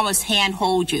programs, almost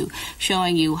hand-hold you,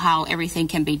 showing you how everything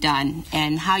can be done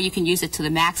and how you can use it to the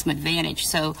maximum advantage.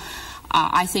 So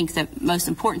I think the most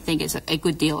important thing is a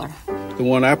good dealer. The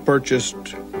one I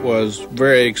purchased was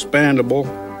very expandable,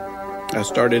 I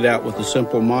started out with a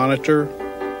simple monitor.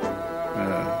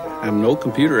 I'm no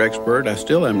computer expert. I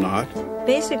still am not.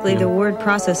 Basically, the word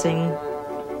processing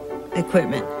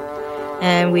equipment.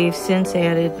 And we've since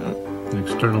added an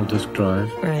external disk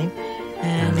drive. Right.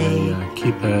 And a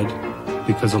keypad,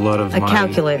 because a lot of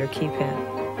calculator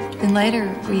keypad. Then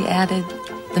later we added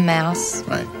the mouse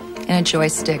and a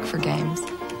joystick for games.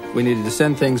 We needed to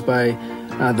send things by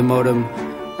the modem,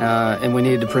 and we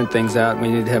needed to print things out. We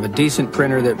needed to have a decent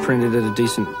printer that printed at a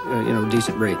decent,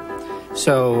 decent rate.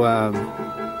 So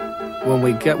when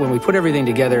we put everything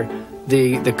together,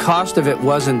 the cost of it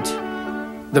wasn't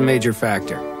the major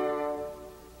factor.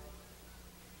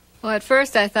 Well, at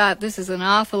first I thought this is an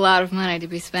awful lot of money to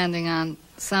be spending on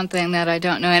something that I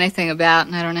don't know anything about,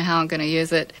 and I don't know how I'm going to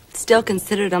use it. Still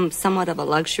considered them somewhat of a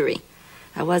luxury.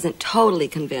 I wasn't totally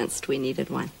convinced we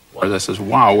needed one. I says,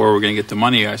 wow, where are we going to get the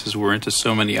money? I says, we're into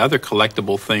so many other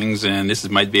collectible things, and this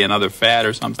might be another fad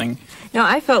or something. No,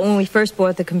 I felt when we first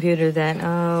bought the computer that,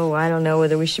 I don't know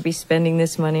whether we should be spending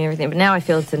this money and everything. But now I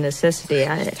feel it's a necessity.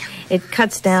 It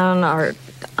cuts down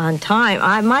on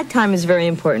time. My time is very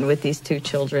important with these two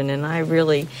children, and I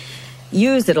really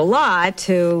use it a lot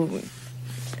to...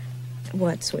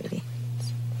 What, sweetie?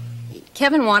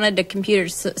 Kevin wanted a computer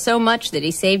so much that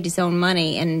he saved his own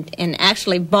money and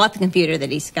actually bought the computer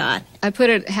that he's got. I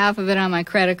put half of it on my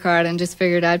credit card and just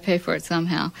figured I'd pay for it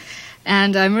somehow.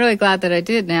 And I'm really glad that I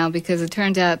did now, because it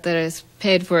turns out that it's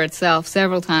paid for itself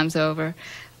several times over.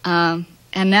 And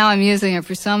now I'm using it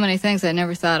for so many things I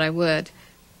never thought I would.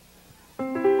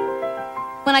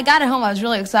 When I got it home, I was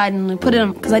really excited and put it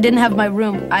on, because I didn't have my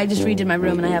room. I just redid my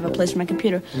room and I have a place for my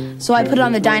computer. So I put it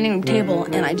on the dining room table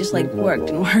and I just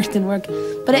worked and worked and worked.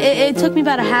 But it took me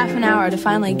about a half an hour to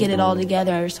finally get it all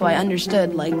together so I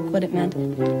understood what it meant.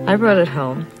 I brought it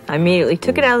home. I immediately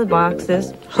took it out of the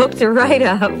boxes, hooked it right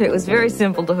up. It was very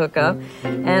simple to hook up.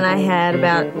 And I had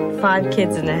about 5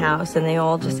 kids in the house and they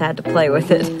all just had to play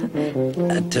with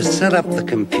it. To set up the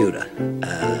computer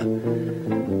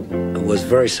was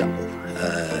very simple.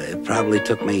 It probably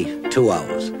took me 2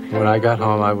 hours. When I got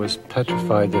home, I was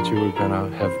petrified that you were going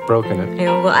to have broken it.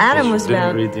 Yeah, well, Adam was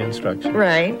didn't read the instructions.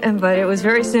 Right, but it was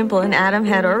very simple, and Adam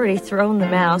had already thrown the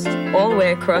mouse all the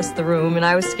way across the room, and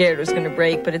I was scared it was going to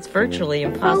break, but it's virtually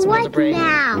impossible to break.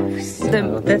 Mouse?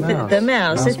 The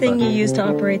mouse, the thing you use to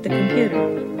operate the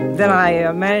computer. Then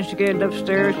I managed to get it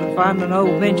upstairs and find an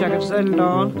old bench I could set it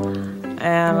on,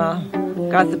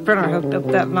 and got the printer hooked up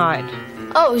that night.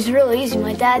 Oh, it was real easy.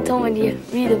 My dad told me to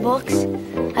read the books.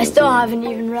 I still haven't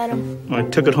even read them. I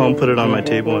took it home, put it on my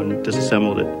table, and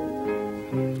disassembled it.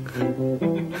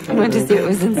 I wanted to see what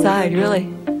was inside, really.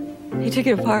 He took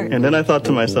it apart. And then I thought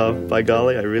to myself, by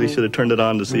golly, I really should have turned it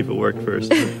on to see if it worked first.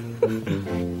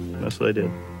 That's what I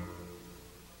did.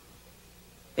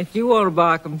 If you want to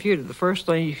buy a computer, the first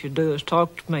thing you should do is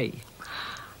talk to me.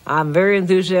 I'm very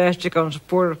enthusiastic on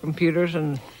support of computers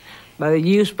and by the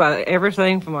use by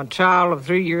everything from a child of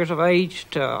 3 years of age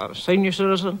to a senior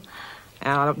citizen.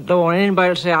 And I don't want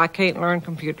anybody to say I can't learn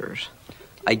computers.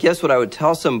 I guess what I would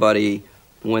tell somebody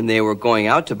when they were going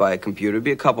out to buy a computer would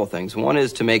be a couple things. One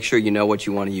is to make sure you know what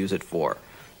you want to use it for.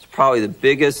 It's probably the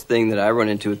biggest thing that I run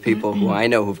into with people who I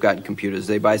know who've gotten computers.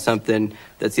 They buy something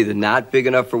that's either not big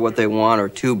enough for what they want or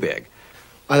too big.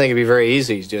 I think it'd be very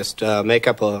easy. Just make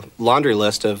up a laundry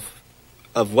list of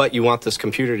what you want this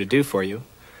computer to do for you.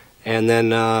 And then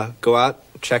go out,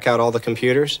 check out all the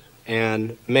computers,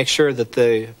 and make sure that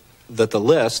the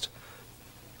list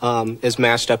is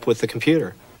matched up with the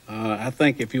computer. I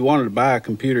think if you wanted to buy a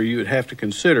computer, you would have to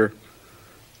consider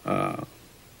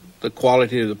the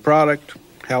quality of the product,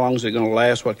 how long is it going to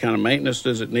last, what kind of maintenance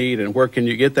does it need, and where can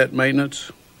you get that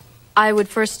maintenance? I would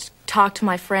first talk to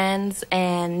my friends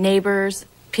and neighbors,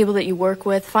 people that you work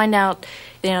with, find out,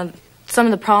 some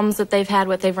of the problems that they've had,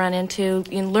 what they've run into,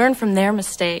 learn from their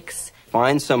mistakes.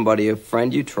 Find somebody, a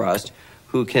friend you trust,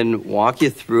 who can walk you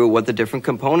through what the different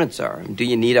components are. Do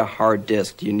you need a hard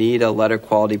disk? Do you need a letter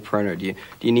quality printer? Do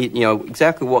you need,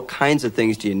 exactly what kinds of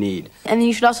things do you need? And then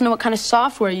you should also know what kind of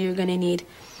software you're going to need,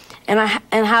 and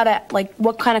how to,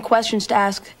 what kind of questions to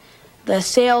ask the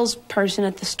salesperson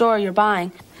at the store you're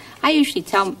buying. I usually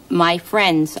tell my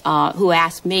friends who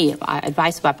ask me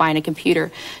advice about buying a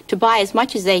computer to buy as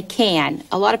much as they can.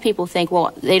 A lot of people think,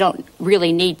 well, they don't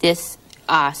really need this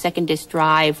second disk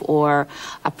drive or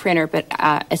a printer, but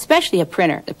especially a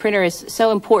printer. The printer is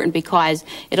so important because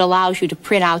it allows you to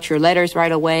print out your letters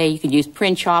right away. You can use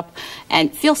Print Shop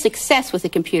and feel success with the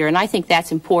computer, and I think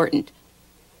that's important.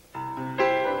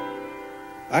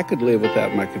 I could live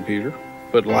without my computer,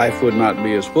 but life would not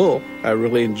be as full. I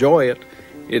really enjoy it.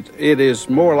 It is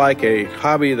more like a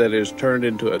hobby that is turned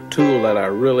into a tool that I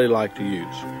really like to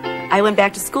use. I went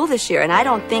back to school this year, and I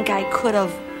don't think I could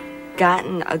have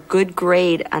gotten a good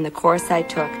grade on the course I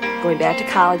took going back to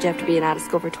college after being out of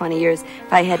school for 20 years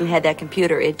if I hadn't had that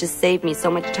computer. It just saved me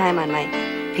so much time on my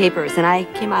papers, and I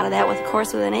came out of that with a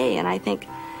course with an A, and I think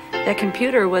that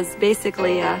computer was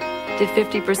basically did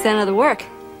 50% of the work.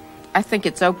 I think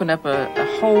it's opened up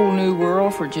a whole new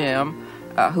world for Jim,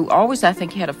 who always, I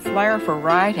think, had a flair for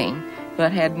writing,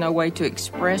 but had no way to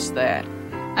express that.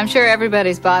 I'm sure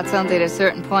everybody's bought something at a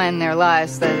certain point in their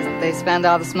lives that they spend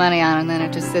all this money on, and then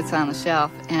it just sits on the shelf.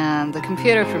 And the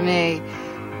computer, for me,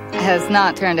 has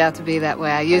not turned out to be that way.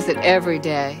 I use it every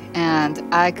day, and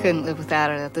I couldn't live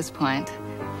without it at this point.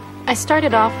 I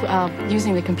started off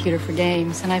using the computer for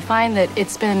games, and I find that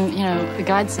it's been, a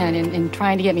godsend in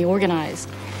trying to get me organized.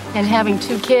 And having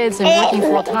 2 kids and working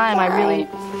full time, I really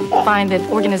find that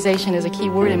organization is a key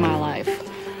word in my life.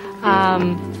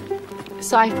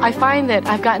 So I find that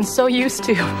I've gotten so used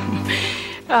to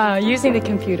using the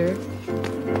computer.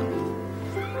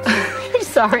 I'm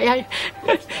sorry,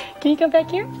 can you come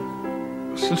back here?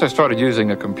 Since I started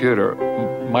using a computer,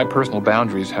 my personal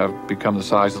boundaries have become the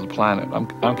size of the planet.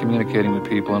 I'm communicating with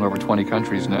people in over 20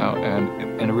 countries now,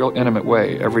 and in a real intimate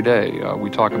way every day. We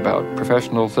talk about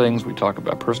professional things, we talk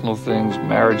about personal things,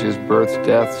 marriages, births,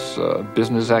 deaths,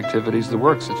 business activities, the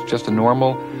works. It's just a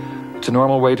normal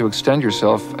way to extend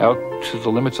yourself out to the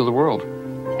limits of the world.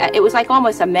 It was like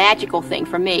almost a magical thing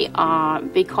for me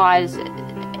because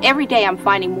every day I'm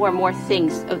finding more and more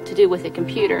things to do with the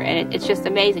computer, and it's just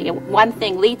amazing. One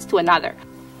thing leads to another.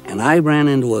 And I ran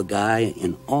into a guy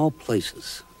in all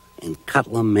places in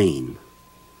Cutler, Maine.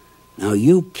 Now,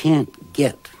 you can't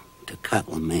get to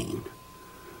Cutler, Maine.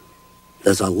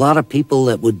 There's a lot of people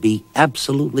that would be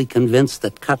absolutely convinced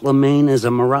that Cutler, Maine is a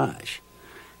mirage.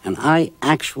 And I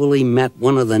actually met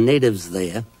one of the natives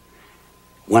there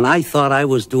when I thought I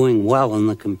was doing well in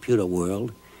the computer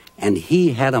world, and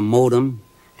he had a modem,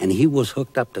 and he was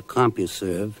hooked up to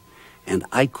CompuServe, and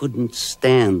I couldn't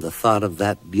stand the thought of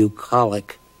that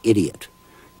bucolic idiot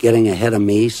getting ahead of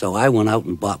me, so I went out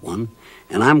and bought one,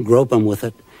 and I'm groping with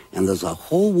it, and there's a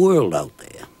whole world out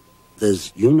there.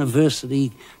 There's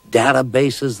university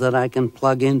databases that I can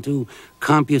plug into.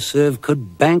 CompuServe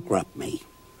could bankrupt me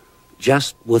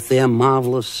just with their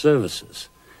marvelous services.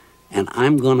 And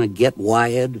I'm going to get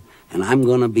wired, and I'm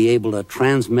going to be able to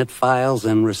transmit files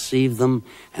and receive them,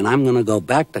 and I'm going to go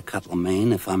back to Cutler,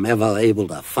 Maine if I'm ever able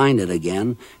to find it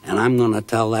again, and I'm going to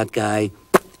tell that guy,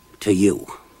 to you.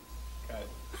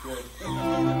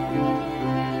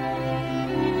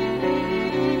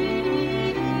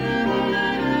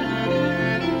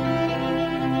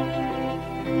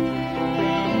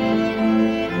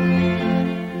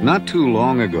 Not too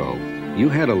long ago, you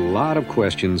had a lot of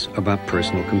questions about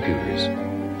personal computers.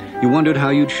 You wondered how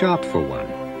you'd shop for one,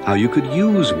 how you could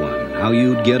use one, how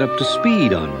you'd get up to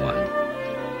speed on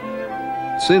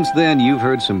one. Since then, you've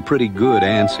heard some pretty good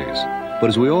answers. But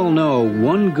as we all know,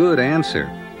 one good answer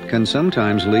can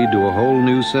sometimes lead to a whole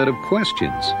new set of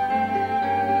questions.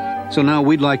 So now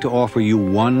we'd like to offer you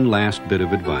one last bit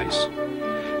of advice.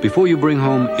 Before you bring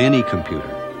home any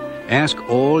computer, ask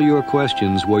all your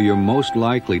questions where you're most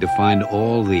likely to find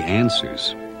all the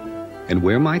answers. And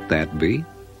where might that be?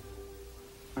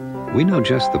 We know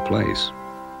just the place.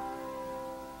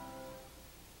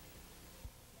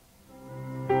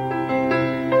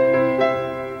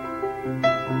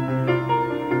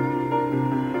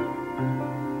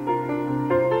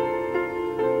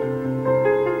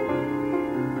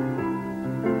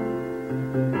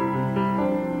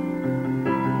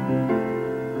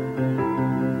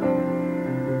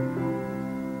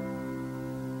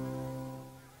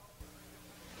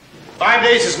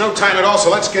 Is no time at all, so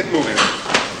let's get moving.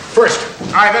 First,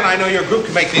 Ivan, I know your group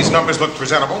can make these numbers look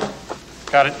presentable.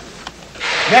 Got it.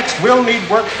 Next, we'll need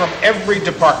work from every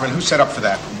department. Who's set up for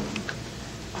that?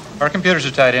 Our computers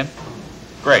are tied in.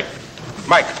 Great.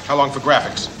 Mike, how long for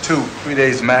graphics? 2-3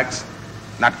 days max.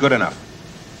 Not good enough.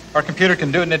 Our computer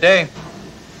can do it in a day.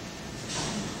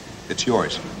 It's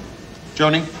yours.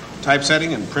 Joni,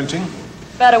 typesetting and printing?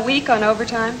 About a week on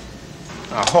overtime.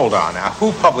 Hold on now.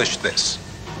 Who published this?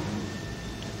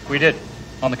 We did,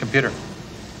 on the computer.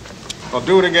 Well,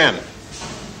 do it again.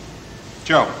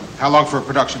 Joe, how long for a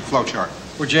production flowchart?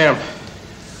 We're jammed.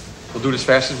 We'll do it as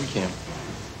fast as we can.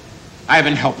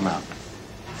 Ivan, help him out.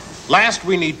 Last,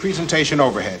 we need presentation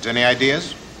overheads. Any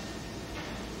ideas?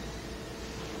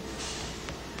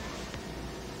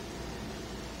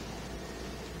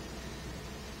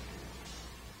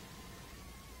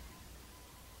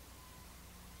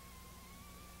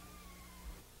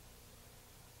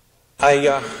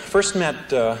 I first met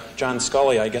John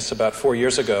Sculley, I guess, about 4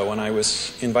 years ago when I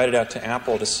was invited out to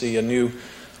Apple to see a new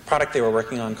product they were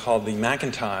working on called the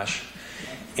Macintosh.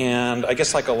 And I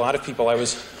guess like a lot of people, I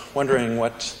was wondering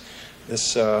what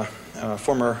this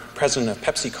former president of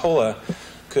Pepsi-Cola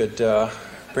could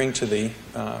bring to the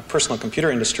personal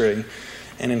computer industry.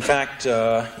 And in fact,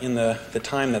 in the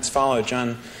time that's followed,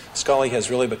 John Sculley has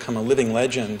really become a living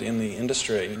legend in the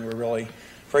industry. And we're really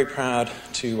very proud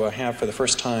to have for the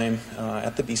first time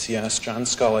at the BCS, John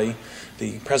Sculley,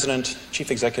 the President, Chief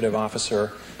Executive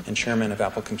Officer, and Chairman of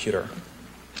Apple Computer.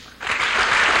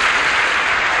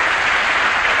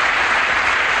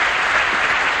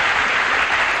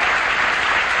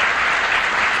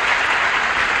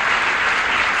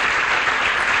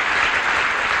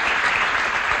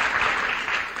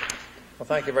 Well,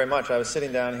 thank you very much. I was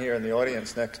sitting down here in the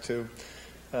audience next to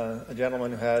a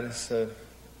gentleman who had a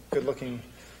good-looking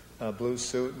blue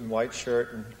suit and white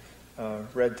shirt and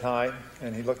red tie,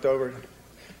 and he looked over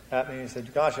at me and he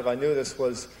said, "Gosh, if I knew this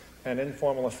was an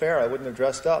informal affair, I wouldn't have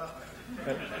dressed up."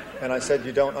 And I said,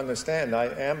 "You don't understand. I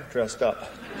am dressed up."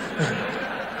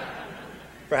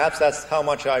 Perhaps that's how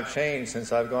much I've changed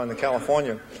since I've gone to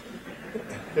California.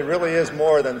 It really is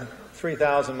more than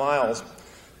 3,000 miles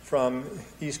from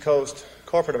East Coast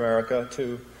corporate America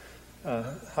to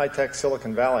high-tech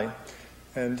Silicon Valley.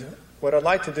 And what I'd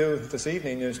like to do this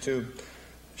evening is to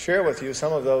share with you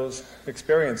some of those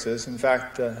experiences. In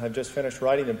fact, I've just finished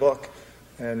writing a book,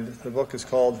 and the book is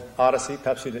called Odyssey,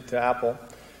 Pepsi to Apple.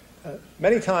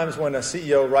 Many times when a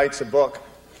CEO writes a book,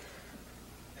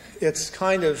 it's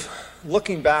kind of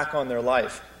looking back on their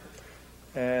life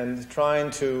and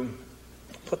trying to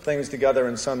put things together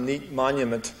in some neat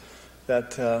monument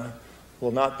that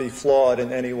will not be flawed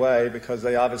in any way, because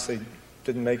they obviously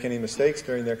didn't make any mistakes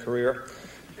during their career,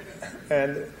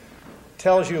 and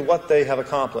tells you what they have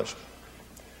accomplished.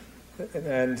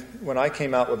 And when I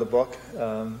came out with the book,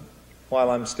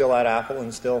 while I'm still at Apple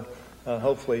and still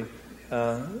hopefully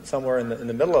somewhere in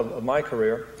the middle of my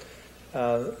career,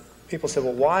 people said,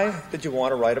 "Well, why did you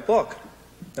want to write a book?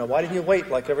 Now, why didn't you wait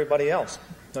like everybody else?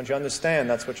 Don't you understand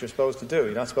that's what you're supposed to do?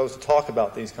 You're not supposed to talk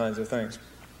about these kinds of things."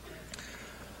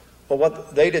 Well,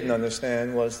 what they didn't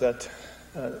understand was that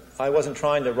I wasn't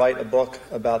trying to write a book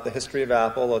about the history of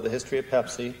Apple or the history of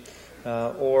Pepsi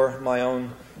or my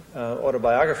own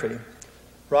autobiography.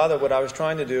 Rather, what I was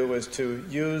trying to do was to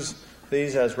use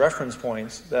these as reference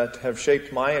points that have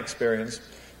shaped my experience,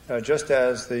 just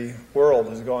as the world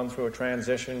has gone through a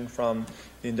transition from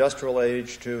the industrial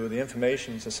age to the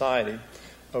information society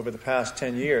over the past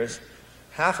 10 years.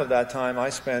 Half of that time I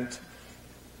spent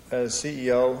as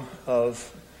CEO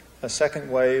of a second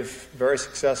wave, very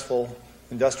successful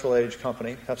industrial age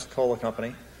company, Pepsi-Cola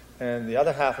company, and the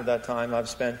other half of that time I've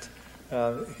spent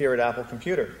here at Apple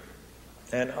Computer.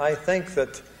 And I think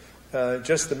that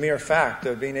just the mere fact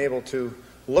of being able to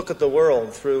look at the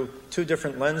world through two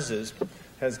different lenses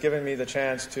has given me the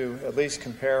chance to at least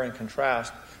compare and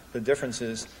contrast the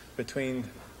differences between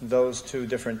those two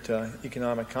different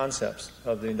economic concepts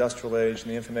of the industrial age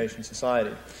and the information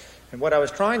society. And what I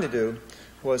was trying to do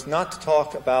was not to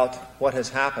talk about what has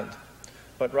happened,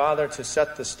 but rather to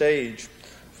set the stage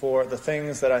for the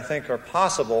things that I think are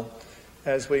possible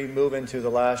as we move into the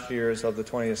last years of the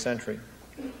 20th century.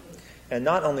 And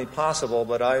not only possible,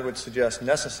 but I would suggest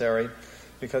necessary,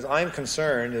 because I'm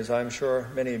concerned, as I'm sure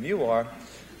many of you are,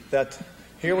 that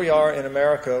here we are in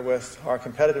America with our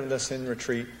competitiveness in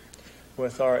retreat,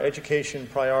 with our education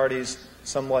priorities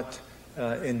somewhat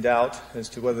in doubt as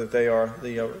to whether they are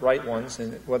the right ones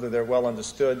and whether they're well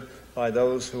understood by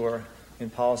those who are in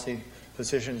policy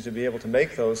positions to be able to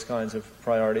make those kinds of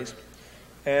priorities.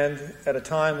 And at a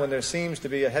time when there seems to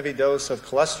be a heavy dose of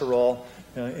cholesterol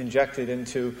injected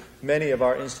into many of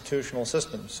our institutional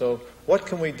systems. So what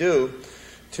can we do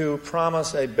to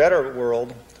promise a better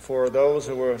world for those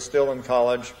who are still in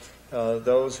college,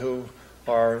 those who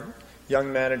are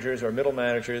young managers or middle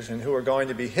managers, and who are going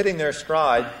to be hitting their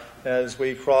stride as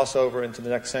we cross over into the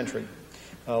next century?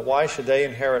 Why should they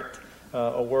inherit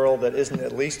a world that isn't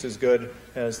at least as good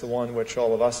as the one which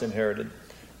all of us inherited?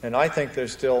 And I think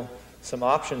there's still some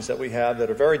options that we have that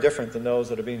are very different than those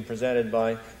that are being presented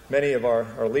by many of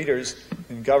our leaders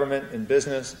in government, in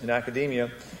business, in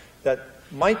academia, that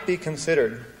might be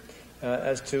considered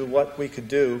as to what we could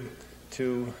do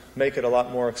to make it a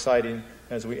lot more exciting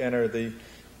as we enter the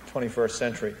 21st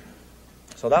century.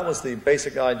 So that was the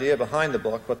basic idea behind the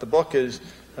book, but the book is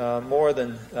more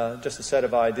than just a set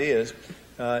of ideas.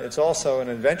 It's also an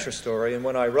adventure story, and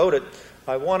when I wrote it,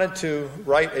 I wanted to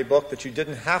write a book that you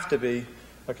didn't have to be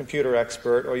a computer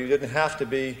expert or you didn't have to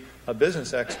be a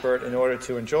business expert in order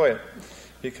to enjoy it.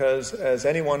 Because as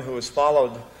anyone who has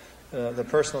followed the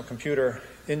personal computer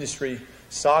industry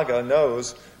saga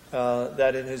knows,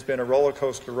 that it has been a roller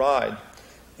coaster ride.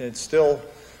 It's still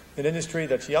an industry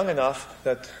that's young enough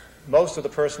that most of the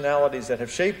personalities that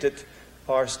have shaped it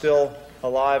are still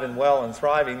alive and well and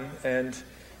thriving, and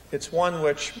it's one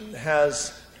which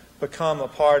has become a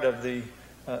part of the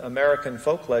American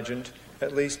folk legend,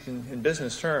 at least in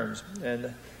business terms.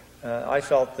 And I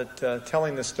felt that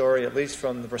telling this story, at least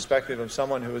from the perspective of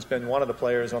someone who has been one of the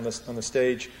players on the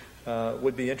stage,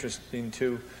 would be interesting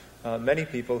to many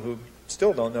people who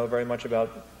still don't know very much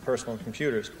about personal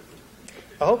computers.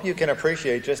 I hope you can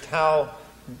appreciate just how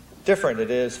different it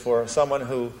is for someone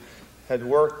who had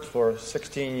worked for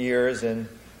 16 years in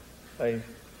a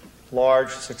large,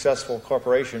 successful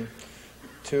corporation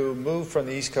to move from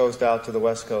the East Coast out to the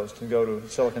West Coast and go to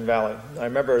Silicon Valley. I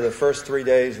remember the first 3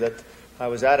 days that I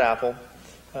was at Apple,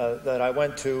 that I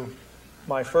went to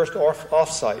my first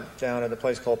off-site down at a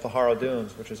place called Pajaro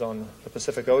Dunes, which is on the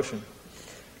Pacific Ocean.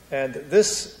 And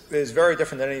this is very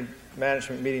different than any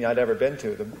management meeting I'd ever been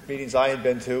to. The meetings I had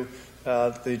been to,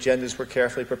 the agendas were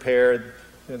carefully prepared,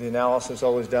 the analysis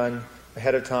always done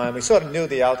ahead of time. We sort of knew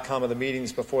the outcome of the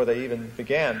meetings before they even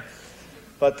began.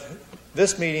 But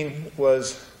this meeting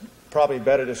was probably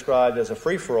better described as a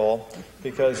free-for-all,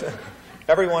 because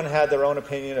everyone had their own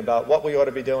opinion about what we ought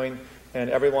to be doing, and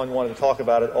everyone wanted to talk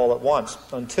about it all at once,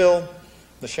 until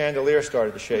the chandelier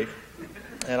started to shake,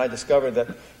 and I discovered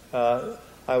that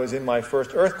I was in my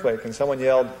first earthquake, and someone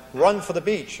yelled, "Run for the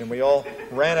beach," and we all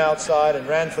ran outside and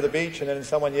ran for the beach, and then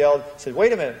someone yelled, said,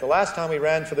 "Wait a minute, the last time we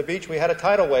ran for the beach we had a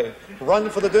tidal wave. Run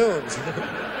for the dunes."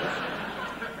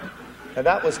 And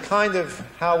that was kind of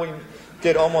how we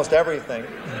did almost everything.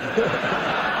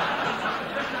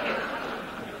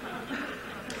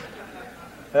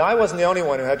 And I wasn't the only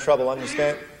one who had trouble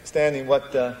understanding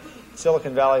what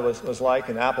Silicon Valley was like,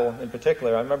 and Apple in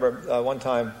particular. I remember one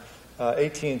time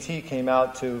AT&T came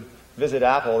out to visit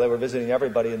Apple. They were visiting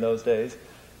everybody in those days.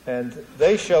 And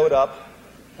they showed up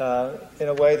in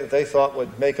a way that they thought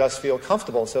would make us feel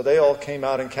comfortable. So they all came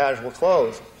out in casual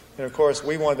clothes. And of course,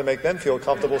 we wanted to make them feel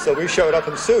comfortable, so we showed up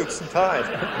in suits and ties.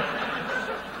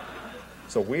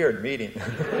 It's a weird meeting.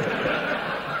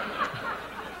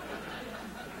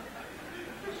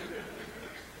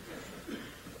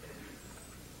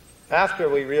 After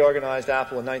we reorganized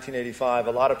Apple in 1985,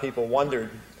 a lot of people wondered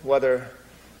whether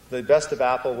the best of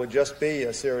Apple would just be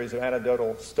a series of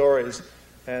anecdotal stories,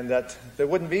 and that there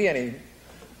wouldn't be any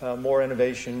more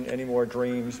innovation, any more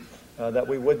dreams, that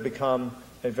we would become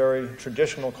a very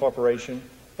traditional corporation,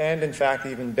 and in fact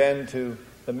even bend to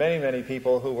the many, many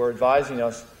people who were advising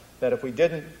us that if we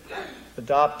didn't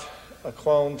adopt a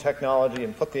clone technology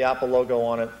and put the Apple logo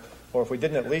on it, or if we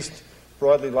didn't at least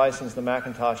broadly license the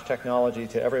Macintosh technology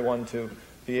to everyone to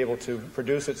be able to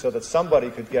produce it so that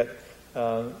somebody could get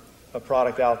a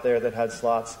product out there that had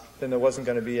slots, then there wasn't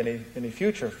going to be any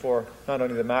future for not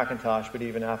only the Macintosh but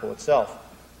even Apple itself.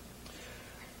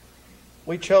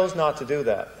 We chose not to do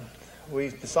that. We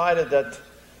decided that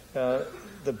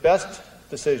the best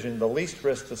decision, the least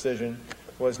risk decision,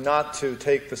 was not to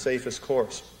take the safest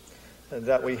course,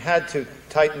 that we had to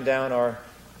tighten down our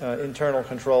internal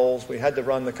controls. We had to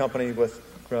run the company with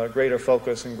greater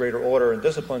focus and greater order and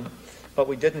discipline, but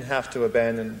we didn't have to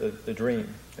abandon the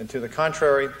dream. And to the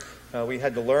contrary, we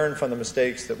had to learn from the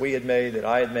mistakes that we had made, that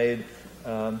I had made,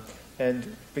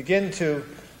 and begin to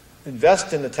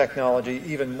invest in the technology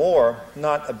even more,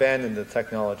 not abandon the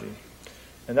technology.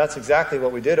 And that's exactly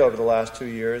what we did over the last 2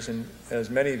 years. And as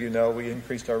many of you know, we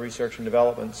increased our research and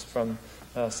developments from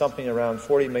something around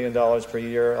 $40 million per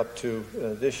year up to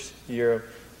this year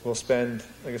we'll spend,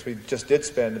 I guess we just did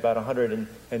spend about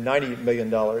 $190 million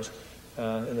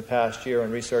in the past year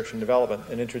on research and development,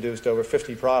 and introduced over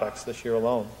 50 products this year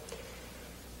alone.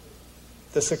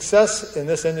 The success in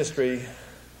this industry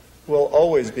will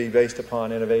always be based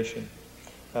upon innovation.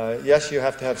 Yes, you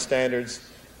have to have standards,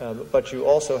 but you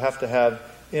also have to have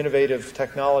innovative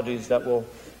technologies that will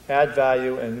add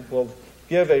value and will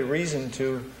give a reason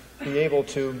to be able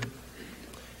to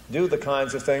do the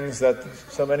kinds of things that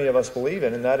so many of us believe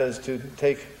in, and that is to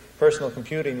take personal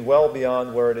computing well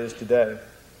beyond where it is today.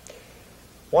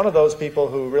 One of those people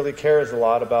who really cares a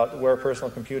lot about where personal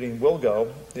computing will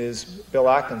go is Bill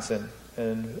Atkinson.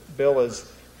 And Bill, as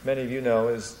many of you know,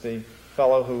 is the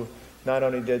fellow who not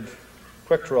only did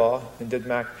QuickDraw and did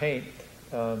Mac Paint,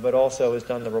 but also has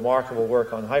done the remarkable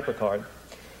work on HyperCard.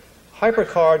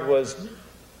 HyperCard was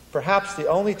perhaps the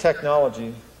only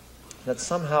technology that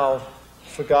somehow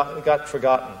got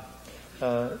forgotten.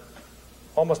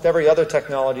 Almost every other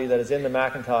technology that is in the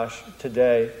Macintosh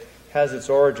today has its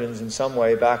origins in some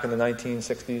way back in the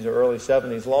 1960s or early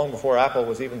 70s, long before Apple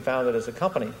was even founded as a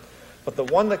company. But the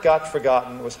one that got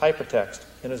forgotten was hypertext.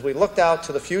 And as we looked out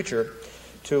to the future,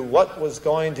 to what was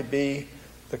going to be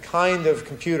the kind of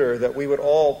computer that we would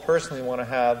all personally want to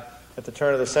have at the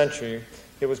turn of the century,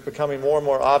 it was becoming more and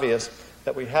more obvious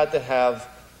that we had to have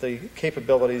the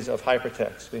capabilities of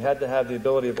hypertext. We had to have the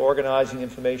ability of organizing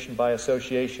information by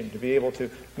association, to be able to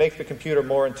make the computer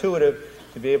more intuitive,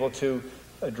 to be able to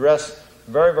address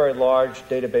very, very large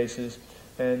databases,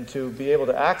 and to be able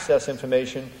to access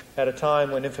information at a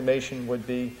time when information would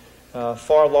be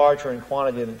far larger in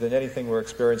quantity than anything we're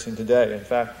experiencing today. In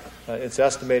fact, it's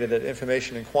estimated that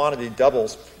information in quantity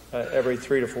doubles every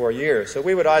 3 to 4 years. So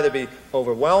we would either be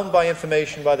overwhelmed by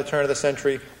information by the turn of the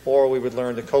century, or we would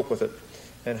learn to cope with it.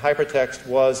 And hypertext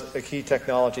was a key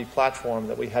technology platform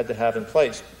that we had to have in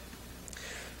place.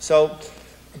 So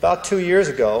about 2 years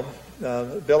ago,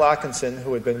 Bill Atkinson,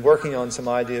 who had been working on some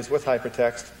ideas with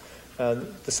hypertext,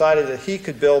 decided that he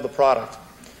could build a product.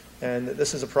 And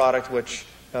this is a product which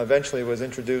eventually was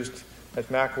introduced at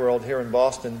Macworld here in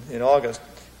Boston in August.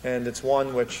 And it's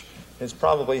one which has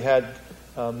probably had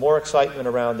more excitement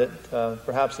around it,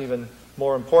 perhaps even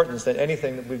more importance than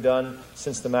anything that we've done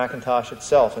since the Macintosh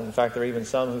itself. And in fact, there are even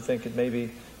some who think it may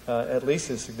be at least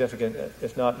as significant,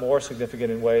 if not more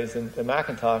significant in ways than the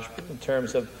Macintosh in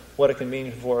terms of what it can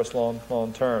mean for us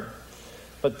long term.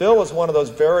 But Bill was one of those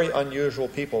very unusual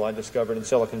people I discovered in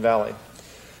Silicon Valley.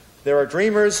 There are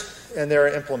dreamers and there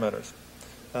are implementers.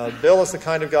 Bill is the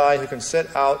kind of guy who can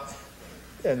sit out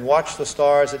and watch the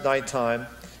stars at nighttime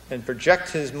and project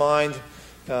his mind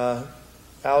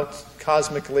out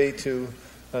cosmically to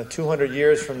 200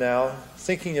 years from now,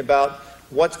 thinking about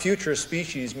what future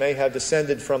species may have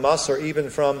descended from us or even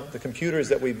from the computers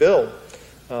that we build,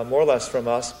 more or less from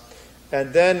us,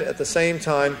 and then at the same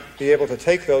time be able to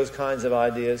take those kinds of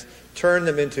ideas, turn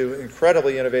them into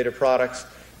incredibly innovative products,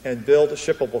 and build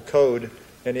shippable code,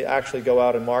 and actually go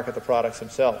out and market the products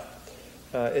himself.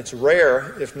 It's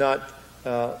rare, if not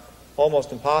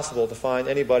almost impossible, to find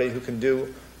anybody who can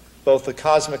do both the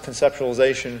cosmic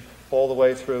conceptualization all the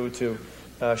way through to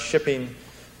shipping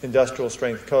industrial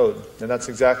strength code. And that's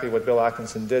exactly what Bill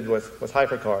Atkinson did with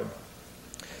HyperCard.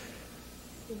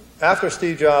 After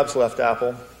Steve Jobs left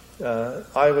Apple,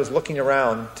 I was looking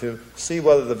around to see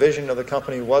whether the vision of the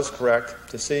company was correct,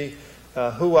 to see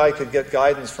who I could get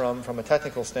guidance from a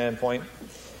technical standpoint.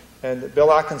 And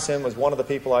Bill Atkinson was one of the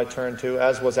people I turned to,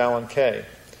 as was Alan Kay.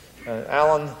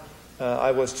 Alan,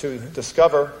 I was to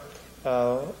discover,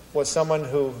 was someone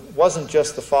who wasn't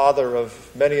just the father of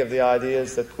many of the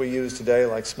ideas that we use today,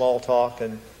 like small talk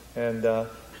and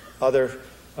other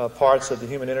parts of the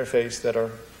human interface that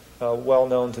are well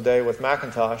known today with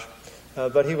Macintosh,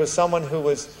 but he was someone who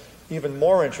was even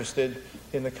more interested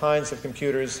in the kinds of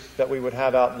computers that we would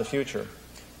have out in the future.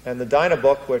 And the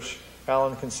Dynabook, which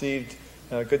Alan conceived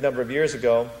a good number of years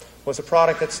ago, was a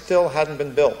product that still hadn't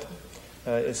been built.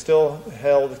 It still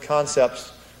held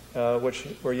concepts which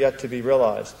were yet to be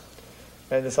realized.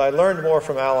 And as I learned more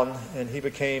from Alan, and he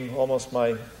became almost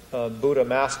my Buddha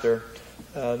master,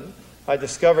 I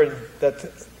discovered that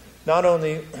not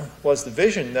only was the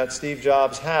vision that Steve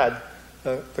Jobs had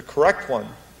the correct one,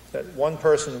 that one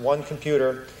person, one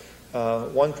computer,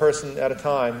 one person at a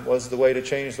time was the way to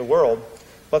change the world,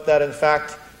 but that in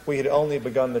fact we had only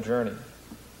begun the journey.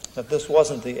 That this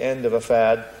wasn't the end of a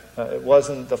fad, it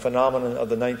wasn't the phenomenon of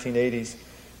the 1980s.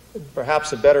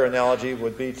 Perhaps a better analogy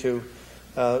would be to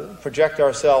project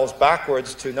ourselves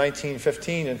backwards to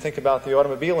 1915 and think about the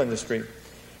automobile industry.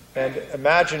 And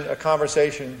imagine a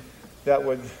conversation that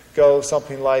would go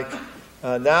something like,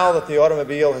 now that the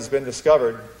automobile has been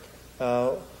discovered,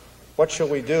 what shall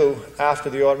we do after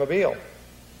the automobile?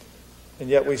 And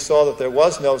yet we saw that there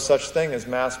was no such thing as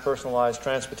mass personalized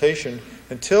transportation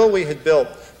until we had built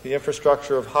the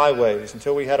infrastructure of highways,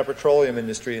 until we had a petroleum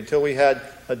industry, until we had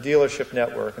a dealership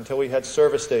network, until we had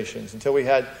service stations, until we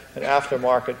had an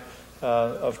aftermarket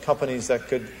of companies that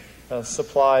could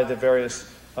supply the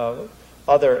various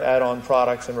other add-on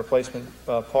products and replacement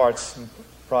parts and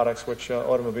products which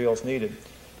automobiles needed.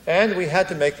 And we had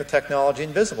to make the technology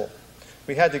invisible.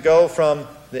 We had to go from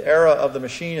the era of the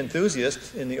machine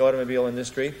enthusiast in the automobile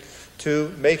industry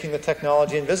to making the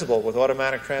technology invisible with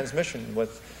automatic transmission,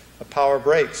 with power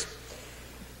brakes.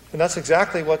 And that's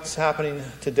exactly what's happening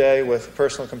today with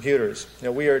personal computers. You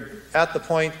know, we are at the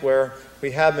point where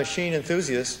we have machine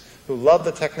enthusiasts who love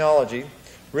the technology,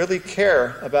 really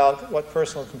care about what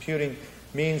personal computing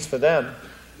means for them,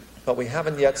 but we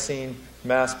haven't yet seen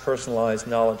mass personalized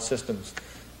knowledge systems,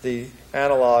 the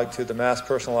analog to the mass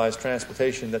personalized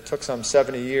transportation that took some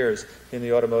 70 years in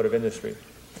the automotive industry.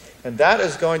 And that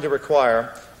is going to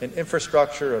require an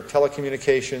infrastructure of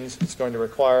telecommunications. It's going to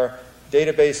require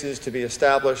databases to be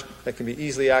established that can be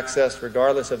easily accessed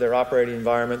regardless of their operating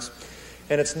environments.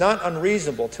 And it's not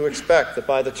unreasonable to expect that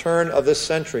by the turn of this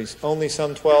century, only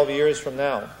some 12 years from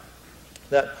now,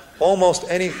 that almost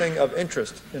anything of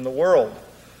interest in the world,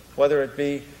 whether it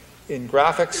be in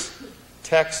graphics,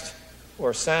 text,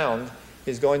 or sound,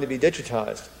 is going to be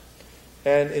digitized.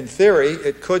 And in theory,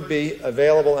 it could be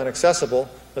available and accessible,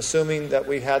 assuming that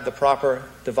we had the proper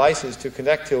devices to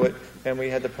connect to it and we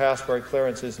had the password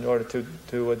clearances in order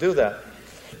to do that.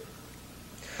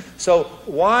 So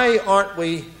why aren't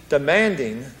we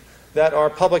demanding that our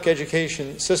public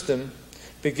education system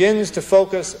begins to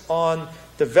focus on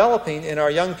developing in our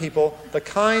young people the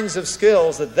kinds of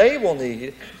skills that they will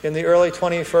need in the early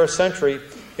 21st century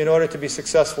in order to be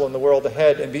successful in the world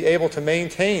ahead and be able to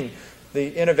maintain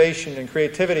the innovation and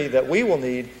creativity that we will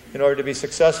need in order to be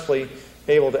successfully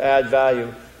able to add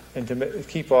value and to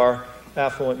keep our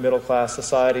affluent middle-class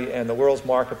society and the world's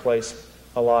marketplace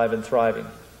alive and thriving.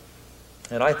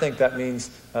 And I think that means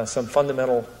some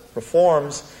fundamental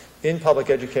reforms in public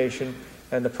education,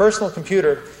 and the personal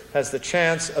computer has the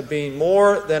chance of being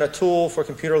more than a tool for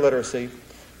computer literacy,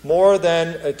 more than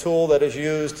a tool that is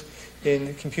used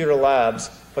in computer labs,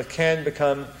 but can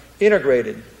become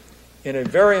integrated in a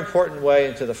very important way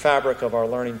into the fabric of our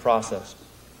learning process.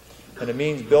 And it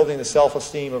means building the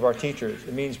self-esteem of our teachers.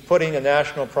 It means putting a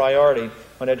national priority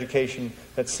on education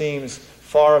that seems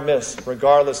far amiss,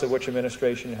 regardless of which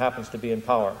administration happens to be in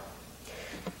power.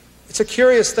 It's a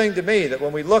curious thing to me that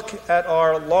when we look at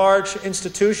our large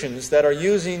institutions that are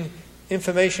using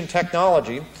information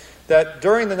technology, that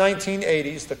during the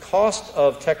 1980s, the cost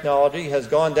of technology has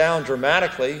gone down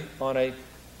dramatically on a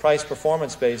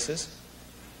price-performance basis,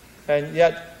 and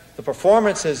yet the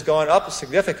performance has gone up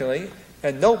significantly,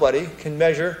 and nobody can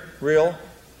measure real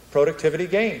productivity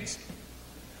gains.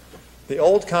 The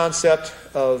old concept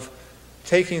of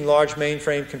taking large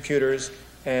mainframe computers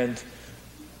and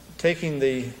taking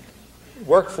the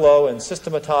workflow and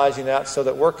systematizing that so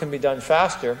that work can be done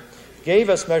faster gave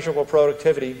us measurable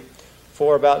productivity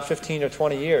for about 15 or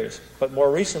 20 years. But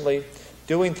more recently,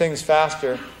 doing things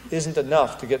faster isn't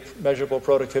enough to get measurable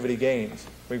productivity gains.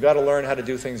 We've got to learn how to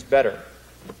do things better.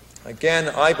 Again,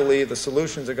 I believe the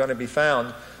solutions are going to be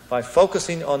found by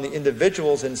focusing on the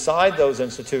individuals inside those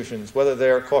institutions, whether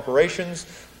they're corporations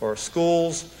or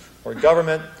schools or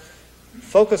government.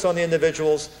 Focus on the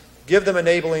individuals, give them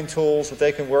enabling tools that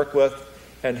they can work with,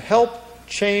 and help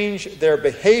change their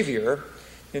behavior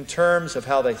in terms of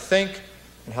how they think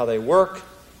and how they work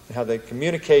and how they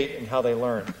communicate and how they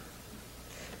learn.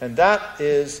 And that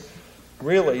is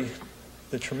really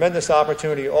the tremendous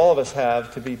opportunity all of us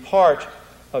have to be part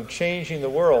of changing the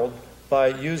world by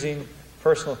using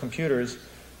personal computers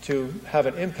to have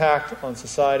an impact on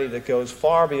society that goes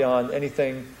far beyond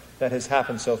anything that has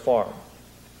happened so far.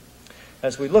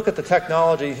 As we look at the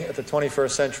technology at the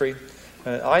 21st century,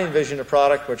 I envision a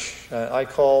product which I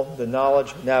call the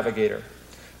Knowledge Navigator.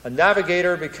 A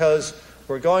navigator because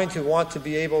we're going to want to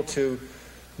be able to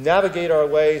navigate our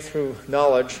way through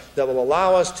knowledge that will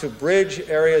allow us to bridge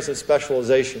areas of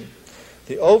specialization.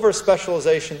 The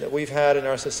over-specialization that we've had in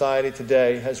our society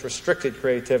today has restricted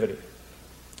creativity.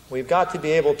 We've got to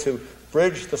be able to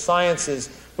bridge the sciences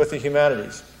with the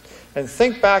humanities. And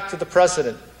think back to the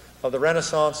precedent of the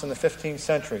Renaissance in the 15th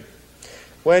century,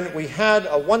 when we had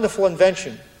a wonderful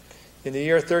invention in the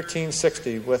year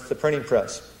 1360 with the printing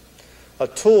press, a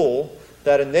tool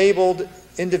that enabled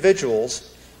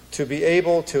individuals to be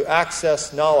able to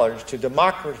access knowledge, to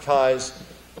democratize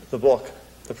the book,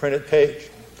 the printed page.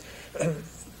 In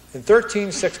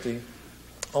 1360,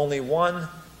 only 1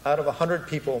 out of 100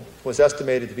 people was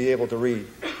estimated to be able to read.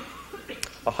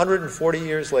 140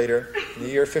 years later, in the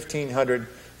year 1500,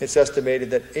 it's estimated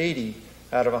that 80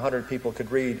 out of 100 people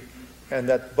could read, and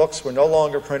that books were no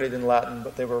longer printed in Latin,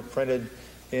 but they were printed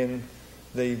in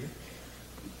the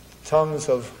tongues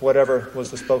of whatever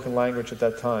was the spoken language at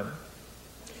that time.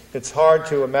 It's hard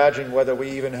to imagine whether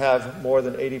we even have more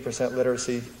than 80%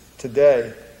 literacy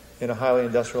today in a highly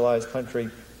industrialized country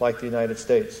like the United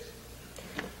States.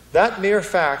 That mere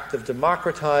fact of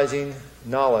democratizing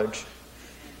knowledge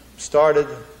started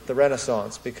the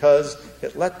Renaissance because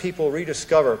it let people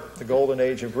rediscover the golden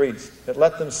age of Greece. It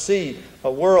let them see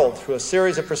a world through a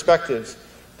series of perspectives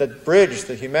that bridged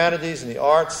the humanities and the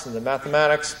arts and the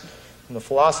mathematics and the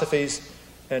philosophies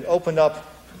and opened up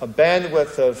a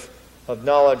bandwidth of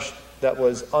knowledge that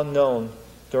was unknown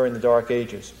during the Dark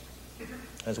Ages.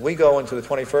 As we go into the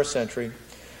 21st century,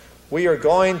 we are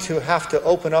going to have to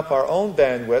open up our own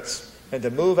bandwidths and to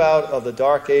move out of the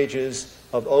dark ages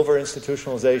of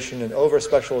over-institutionalization and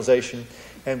over-specialization,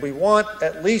 and we want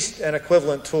at least an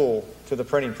equivalent tool to the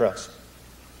printing press.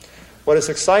 What is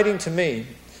exciting to me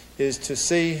is to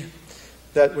see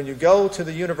that when you go to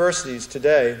the universities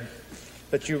today,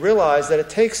 that you realize that it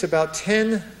takes about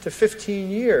 10 to 15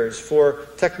 years for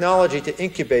technology to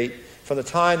incubate from the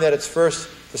time that it's first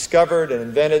discovered and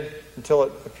invented until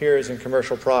it appears in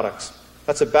commercial products.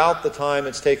 That's about the time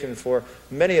it's taken for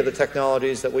many of the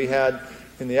technologies that we had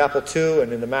in the Apple II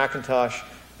and in the Macintosh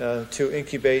to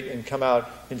incubate and come out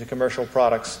into commercial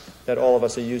products that all of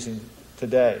us are using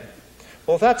today.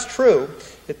 Well, if that's true,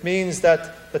 it means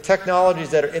that the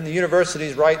technologies that are in the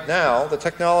universities right now, the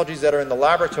technologies that are in the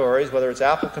laboratories, whether it's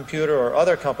Apple Computer or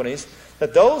other companies,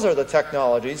 that those are the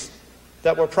technologies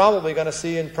that we're probably going to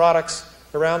see in products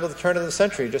around the turn of the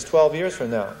century, just 12 years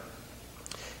from now.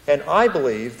 And I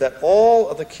believe that all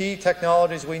of the key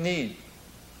technologies we need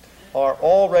are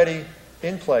already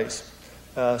in place,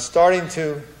 starting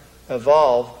to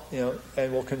evolve,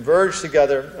 and will converge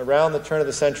together around the turn of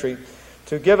the century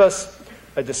to give us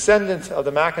a descendant of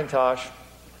the Macintosh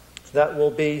that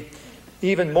will be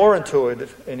even more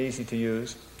intuitive and easy to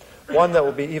use, one that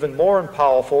will be even more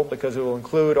powerful because it will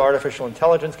include artificial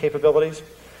intelligence capabilities.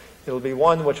 It will be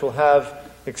one which will have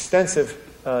extensive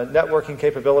networking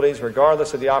capabilities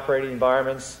regardless of the operating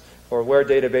environments or where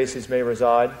databases may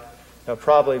reside.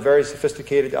 Probably very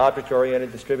sophisticated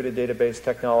object-oriented distributed database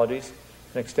technologies,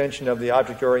 an extension of the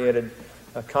object-oriented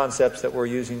concepts that we're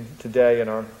using today in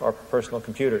our personal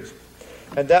computers.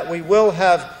 And that we will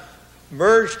have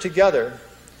merged together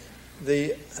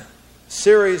the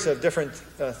series of different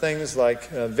things like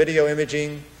video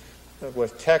imaging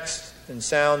with text and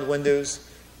sound windows,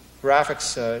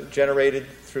 graphics generated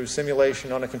through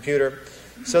simulation on a computer,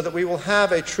 so that we will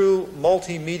have a true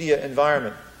multimedia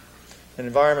environment, an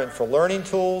environment for learning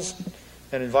tools,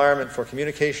 an environment for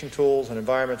communication tools, an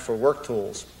environment for work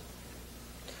tools.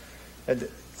 And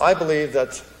I believe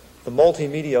that the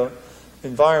multimedia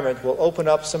environment will open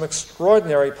up some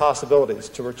extraordinary possibilities.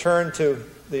 To return to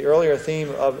the earlier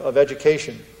theme of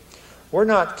education, we're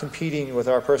not competing with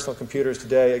our personal computers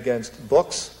today against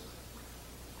books.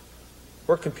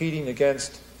 We're competing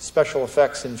against special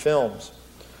effects in films.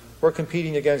 We're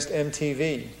competing against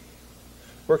MTV.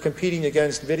 We're competing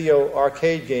against video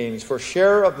arcade games for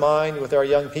share of mind with our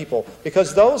young people,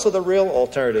 because those are the real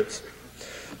alternatives.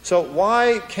 So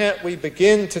why can't we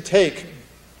begin to take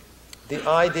the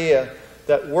idea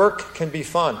that work can be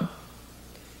fun,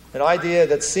 an idea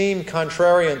that seemed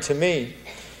contrarian to me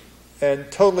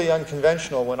and totally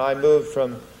unconventional when I moved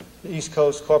from the East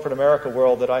Coast corporate America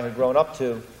world that I had grown up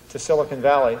to Silicon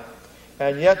Valley,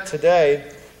 and yet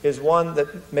today is one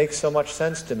that makes so much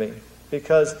sense to me.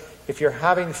 Because if you're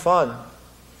having fun,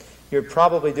 you're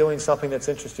probably doing something that's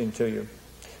interesting to you.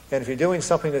 And if you're doing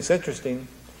something that's interesting,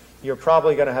 you're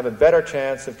probably going to have a better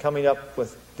chance of coming up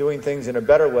with doing things in a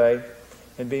better way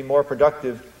and being more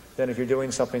productive than if you're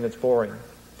doing something that's boring.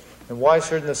 And why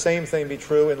shouldn't the same thing be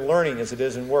true in learning as it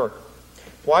is in work?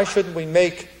 Why shouldn't we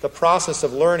make the process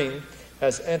of learning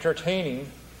as entertaining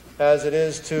as it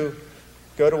is to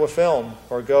go to a film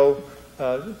or go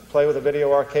play with a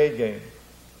video arcade game?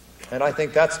 And I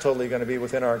think that's totally going to be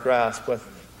within our grasp with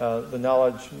the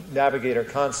knowledge navigator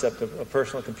concept of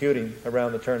personal computing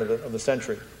around the turn of the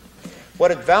century.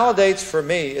 What it validates for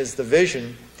me is the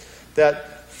vision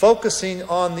that focusing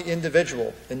on the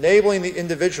individual, enabling the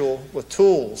individual with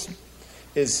tools,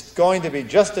 is going to be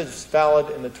just as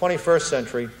valid in the 21st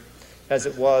century as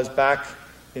it was back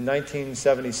in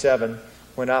 1977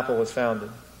 when Apple was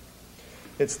founded.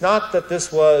 It's not that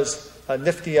this was a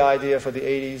nifty idea for the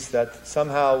 80s that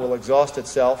somehow will exhaust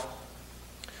itself,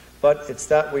 but it's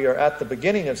that we are at the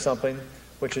beginning of something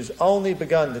which has only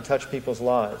begun to touch people's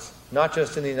lives, not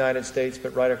just in the United States,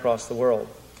 but right across the world.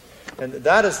 And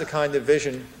that is the kind of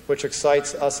vision which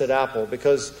excites us at Apple,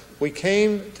 because we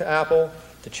came to Apple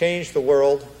to change the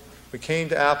world, we came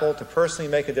to Apple to personally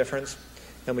make a difference,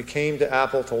 and we came to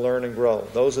Apple to learn and grow.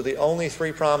 Those are the only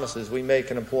three promises we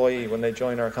make an employee when they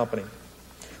join our company.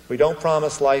 We don't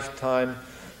promise lifetime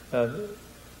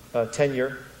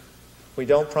tenure. We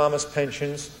don't promise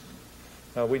pensions.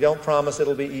 We don't promise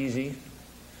it'll be easy.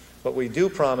 What we do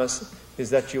promise is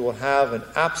that you will have an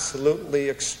absolutely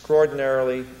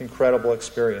extraordinarily incredible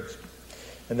experience,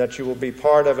 and that you will be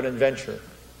part of an adventure.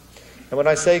 And when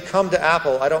I say come to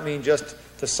Apple, I don't mean just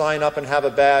to sign up and have a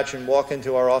badge and walk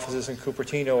into our offices in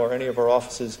Cupertino or any of our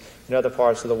offices in other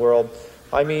parts of the world.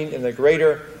 I mean in the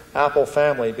greater Apple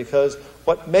family, because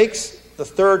what makes the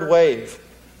third wave,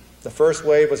 the first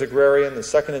wave was agrarian, the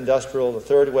second industrial, the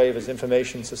third wave is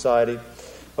information society,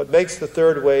 what makes the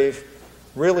third wave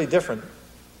really different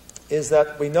is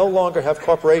that we no longer have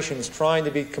corporations trying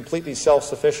to be completely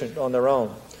self-sufficient on their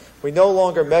own. We no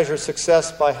longer measure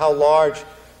success by how large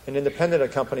an independent a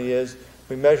company is,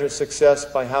 we measure success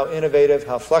by how innovative,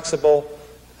 how flexible,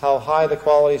 how high the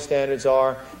quality standards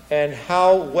are, and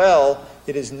how well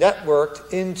it is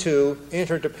networked into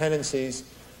interdependencies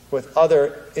with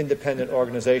other independent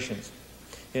organizations.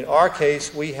 In our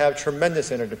case, we have tremendous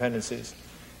interdependencies.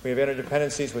 We have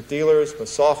interdependencies with dealers, with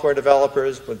software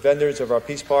developers, with vendors of our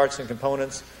piece parts and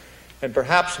components, and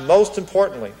perhaps most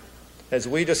importantly, as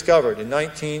we discovered in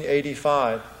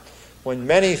 1985, when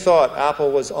many thought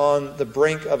Apple was on the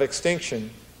brink of extinction,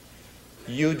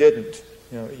 you didn't.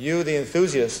 You, the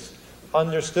enthusiasts,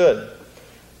 understood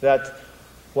that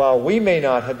while we may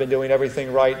not have been doing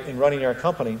everything right in running our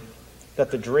company,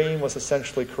 that the dream was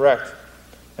essentially correct,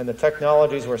 and the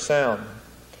technologies were sound,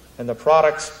 and the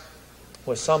products,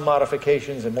 with some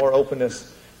modifications and more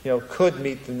openness, could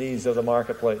meet the needs of the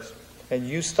marketplace. And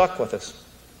you stuck with us.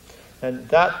 And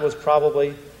that was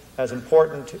probably as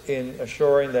important in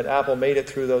assuring that Apple made it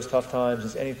through those tough times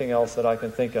as anything else that I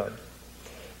can think of.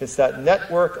 It's that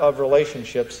network of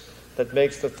relationships that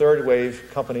makes the third wave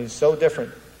companies so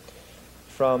different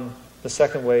from the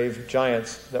second wave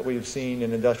giants that we've seen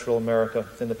in industrial America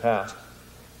in the past.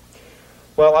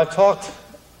 Well, I've talked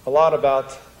a lot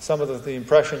about some of the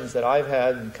impressions that I've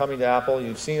had in coming to Apple.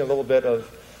 You've seen a little bit of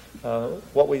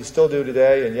what we still do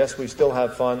today, and yes, we still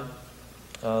have fun.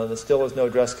 There still is no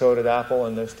dress code at Apple,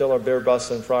 and there still are beer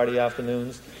busts on Friday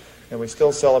afternoons, and we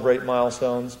still celebrate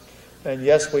milestones. And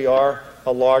yes, we are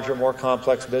a larger, more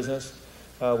complex business.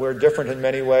 We're different in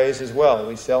many ways as well.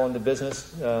 We sell into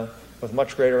business with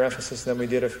much greater emphasis than we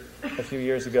did a few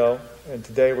years ago, and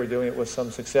today we're doing it with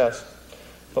some success.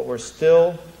 But we're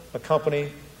still a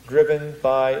company driven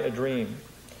by a dream.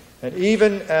 And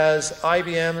even as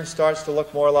IBM starts to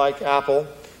look more like Apple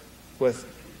with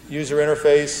user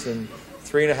interface and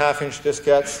 3.5-inch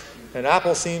diskettes, and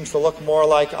Apple seems to look more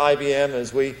like IBM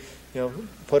as we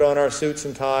put on our suits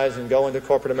and ties and go into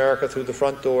corporate America through the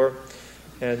front door.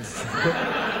 And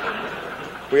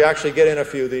we actually get in a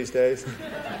few these days.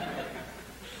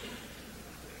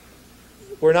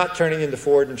 We're not turning into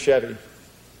Ford and Chevy.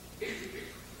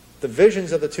 The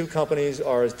visions of the two companies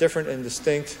are as different and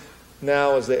distinct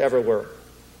now as they ever were.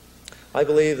 I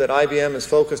believe that IBM is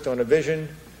focused on a vision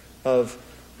of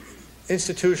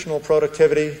institutional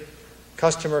productivity,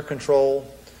 customer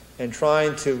control, and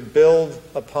trying to build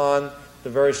upon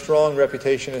the very strong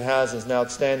reputation it has as an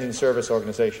outstanding service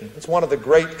organization. It's one of the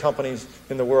great companies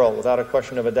in the world, without a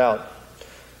question of a doubt.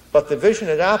 But the vision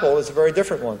at Apple is a very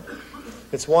different one.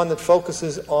 It's one that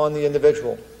focuses on the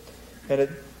individual. And it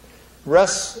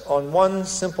rests on one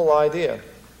simple idea.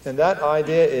 And that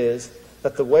idea is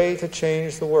that the way to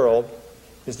change the world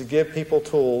is to give people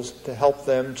tools to help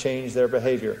them change their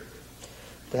behavior.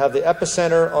 To have the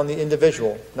epicenter on the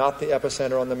individual, not the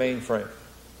epicenter on the mainframe.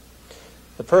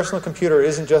 The personal computer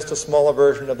isn't just a smaller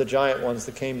version of the giant ones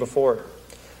that came before it.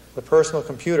 The personal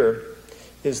computer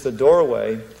is the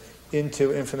doorway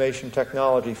into information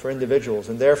technology for individuals,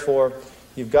 and therefore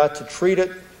you've got to treat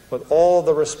it with all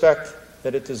the respect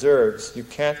that it deserves. You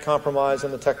can't compromise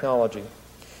on the technology.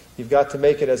 You've got to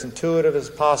make it as intuitive as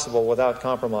possible without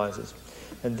compromises.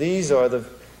 And these are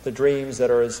the dreams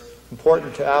that are as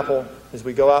important to Apple as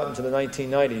we go out into the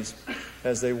 1990s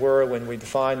as they were when we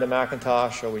defined the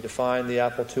Macintosh or we defined the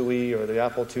Apple IIe or the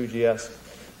Apple IIGS.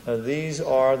 These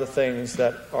are the things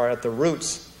that are at the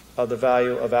roots of the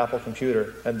value of Apple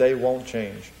Computer, and they won't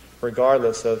change,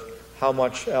 regardless of how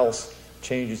much else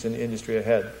changes in the industry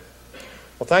ahead.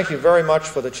 Well, thank you very much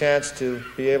for the chance to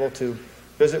be able to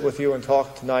visit with you and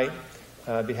talk tonight.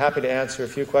 I'd be happy to answer a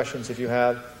few questions if you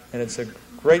have, and it's a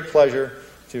great pleasure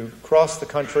to cross the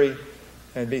country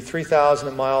and be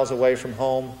 3,000 miles away from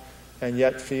home and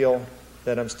yet feel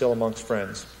that I'm still amongst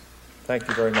friends. Thank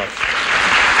you very much.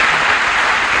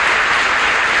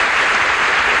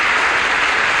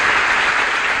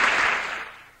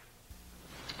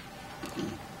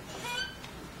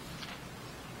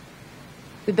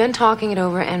 We've been talking it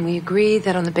over, and we agree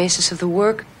that on the basis of the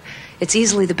work, it's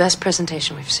easily the best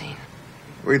presentation we've seen.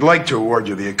 We'd like to award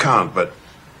you the account, but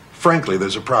frankly,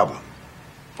 there's a problem.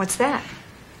 What's that?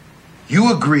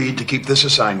 You agreed to keep this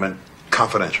assignment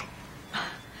confidential.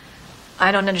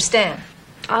 I don't understand.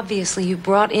 Obviously, you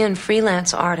brought in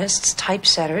freelance artists,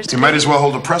 typesetters. You might as well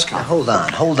hold a press conference. Now,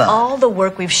 hold on. All the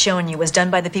work we've shown you was done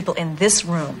by the people in this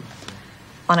room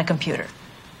on a computer.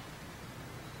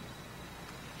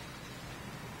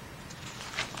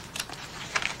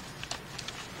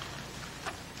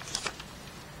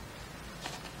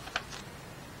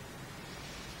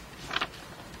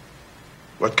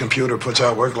 What computer puts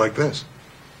out work like this?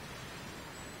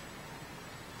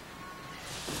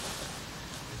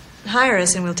 Hire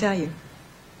us and we'll tell you.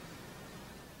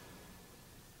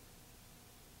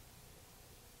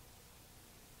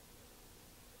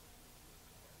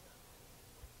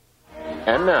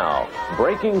 And now,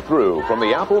 breaking through from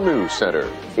the Apple News Center,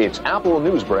 it's Apple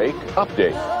Newsbreak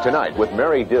Update. Tonight with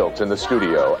Mary Diltz in the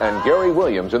studio and Gary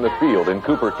Williams in the field in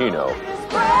Cupertino.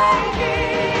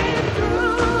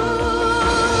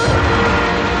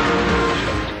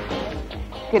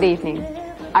 Good evening.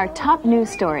 Our top news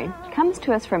story comes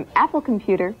to us from Apple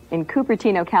Computer in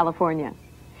Cupertino, California.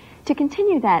 To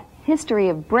continue that history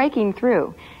of breaking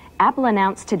through, Apple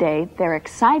announced today their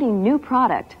exciting new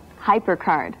product,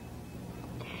 HyperCard.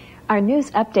 Our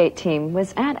news update team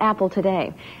was at Apple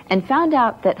today and found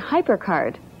out that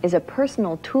HyperCard is a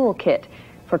personal toolkit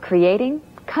for creating,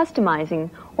 customizing,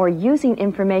 or using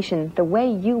information the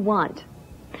way you want.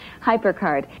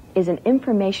 HyperCard is an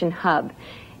information hub.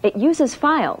 It uses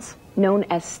files, known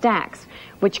as stacks,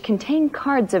 which contain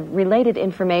cards of related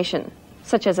information,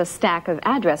 such as a stack of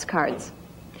address cards.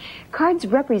 Cards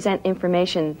represent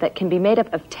information that can be made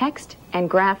up of text and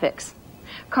graphics.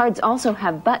 Cards also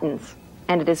have buttons,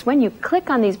 and it is when you click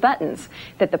on these buttons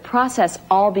that the process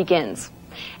all begins.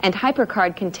 And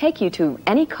HyperCard can take you to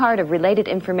any card of related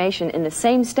information in the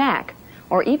same stack,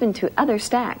 or even to other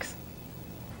stacks.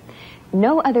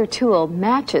 No other tool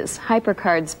matches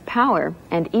HyperCard's power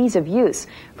and ease of use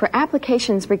for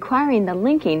applications requiring the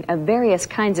linking of various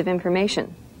kinds of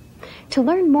information. To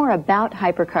learn more about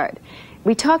HyperCard,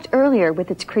 we talked earlier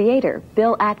with its creator,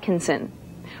 Bill Atkinson.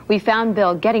 We found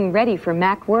Bill getting ready for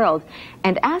Macworld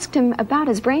and asked him about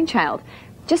his brainchild,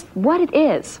 just what it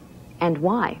is and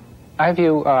why. I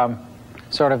view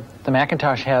sort of the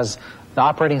Macintosh has the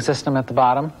operating system at the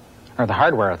bottom, or the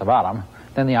hardware at the bottom,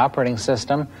 then the operating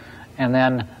system, and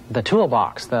then the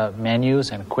toolbox, the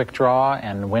menus and quick draw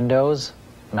and windows,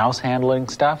 mouse handling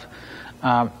stuff,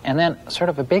 and then sort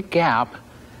of a big gap,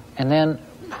 and then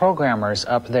programmers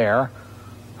up there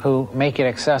who make it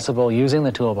accessible using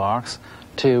the toolbox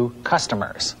to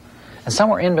customers. And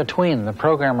somewhere in between the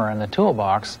programmer and the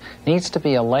toolbox needs to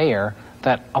be a layer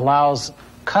that allows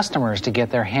customers to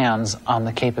get their hands on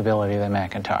the capability of the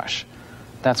Macintosh.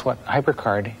 That's what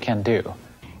HyperCard can do.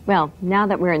 Well, now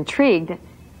that we're intrigued,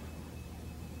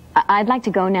 I'd like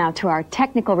to go now to our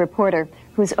technical reporter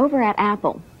who's over at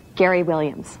Apple, Gary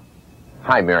Williams.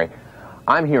 Hi, Mary.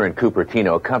 I'm here in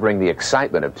Cupertino covering the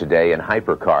excitement of today in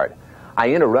HyperCard.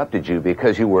 I interrupted you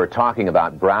because you were talking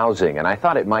about browsing, and I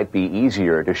thought it might be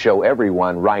easier to show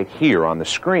everyone right here on the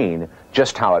screen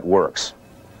just how it works.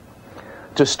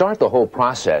 To start the whole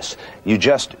process, you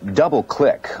just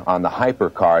double-click on the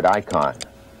HyperCard icon.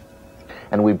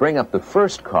 And we bring up the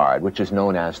first card, which is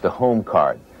known as the home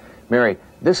card. Mary,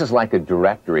 this is like a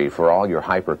directory for all your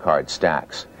HyperCard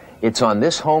stacks. It's on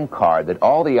this home card that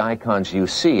all the icons you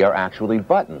see are actually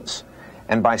buttons.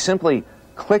 And by simply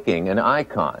clicking an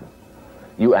icon,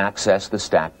 you access the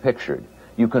stack pictured.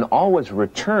 You can always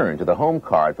return to the home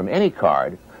card from any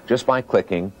card just by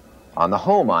clicking on the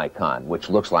home icon, which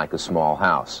looks like a small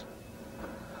house.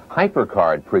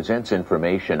 HyperCard presents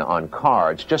information on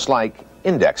cards just like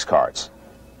index cards,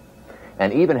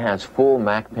 and even has full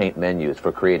MacPaint menus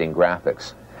for creating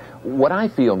graphics. What I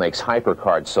feel makes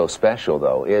HyperCard so special,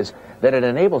 though, is that it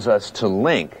enables us to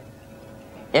link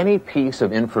any piece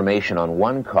of information on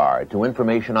one card to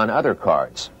information on other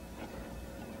cards.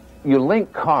 You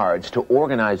link cards to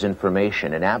organize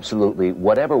information in absolutely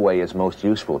whatever way is most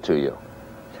useful to you.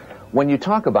 When you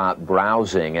talk about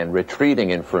browsing and retrieving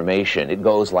information, it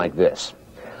goes like this.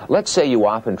 Let's say you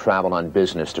often travel on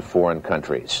business to foreign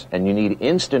countries, and you need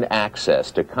instant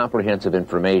access to comprehensive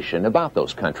information about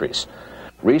those countries.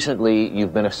 Recently,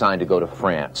 you've been assigned to go to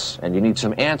France, and you need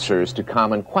some answers to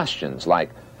common questions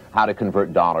like how to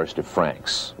convert dollars to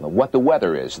francs, what the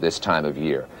weather is this time of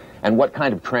year, and what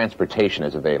kind of transportation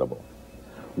is available.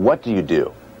 What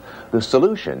do? The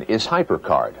solution is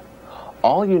HyperCard.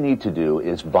 All you need to do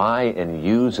is buy and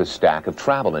use a stack of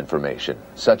travel information,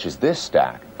 such as this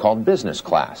stack called Business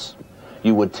Class.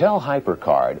 You would tell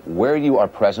HyperCard where you are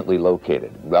presently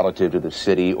located relative to the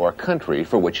city or country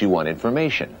for which you want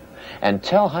information, and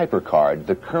tell HyperCard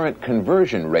the current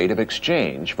conversion rate of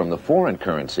exchange from the foreign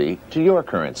currency to your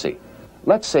currency.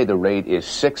 Let's say the rate is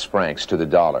 6 francs to the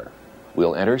dollar.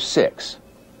 We'll enter 6.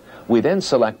 We then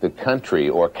select the country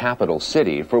or capital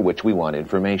city for which we want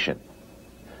information.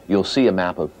 You'll see a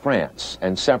map of France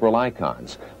and several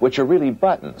icons, which are really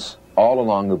buttons, all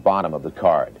along the bottom of the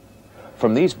card.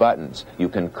 From these buttons, you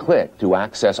can click to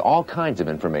access all kinds of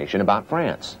information about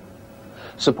France.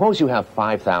 Suppose you have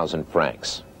 5,000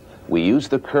 francs. We use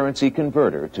the currency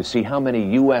converter to see how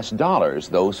many US dollars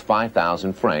those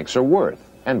 5,000 francs are worth,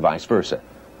 and vice versa.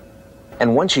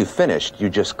 And once you've finished, you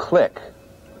just click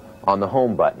on the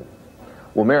home button.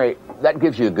 Well, Mary, that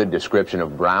gives you a good description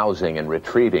of browsing and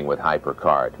retrieving with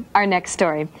HyperCard. Our next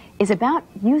story is about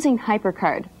using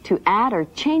HyperCard to add or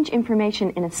change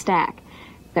information in a stack.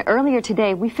 Now, earlier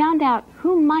today, we found out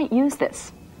who might use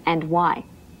this and why.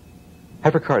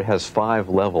 HyperCard has 5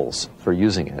 levels for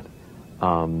using it,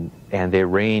 and they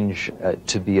range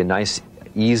to be a nice,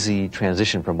 easy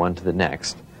transition from one to the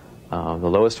next. The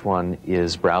lowest one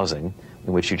is browsing,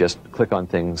 in which you just click on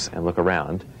things and look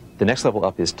around. The next level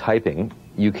up is typing.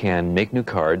 You can make new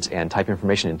cards and type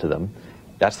information into them.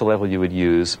 That's the level you would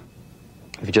use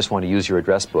if you just want to use your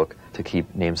address book to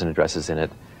keep names and addresses in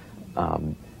it.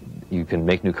 You can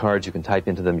make new cards, you can type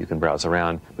into them, you can browse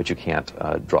around, but you can't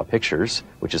draw pictures,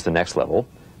 which is the next level,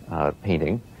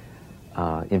 painting.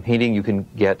 In painting, you can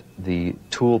get the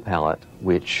tool palette,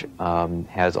 which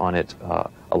has on it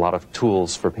a lot of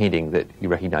tools for painting that you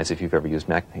recognize if you've ever used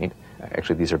Mac Paint.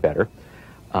 Actually, these are better.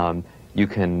 You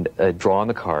can draw on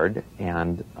the card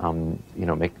and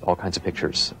make all kinds of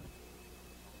pictures.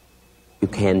 You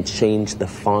can change the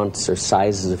fonts or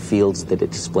sizes of fields that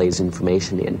it displays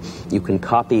information in. You can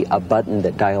copy a button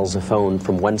that dials a phone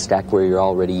from one stack where you're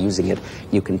already using it.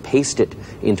 You can paste it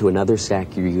into another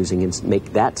stack you're using and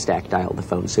make that stack dial the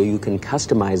phone. So you can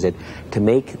customize it to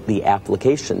make the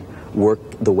application work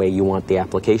the way you want the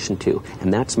application to.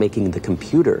 And that's making the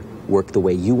computer work the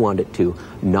way you want it to,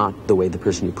 not the way the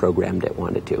person who programmed it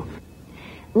wanted to.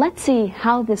 Let's see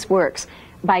how this works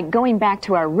by going back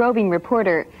to our roving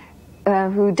reporter,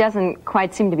 who doesn't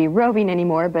quite seem to be roving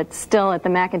anymore, but still at the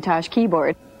Macintosh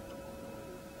keyboard.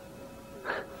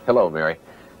 Hello, Mary.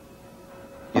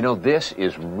 You know, this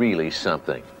is really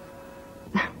something.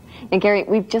 And Gary,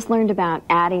 we've just learned about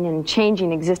adding and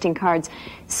changing existing cards,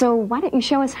 so why don't you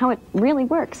show us how it really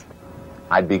works?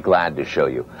 I'd be glad to show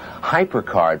you.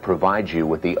 HyperCard provides you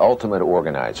with the ultimate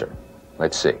organizer.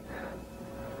 Let's see.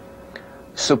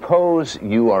 Suppose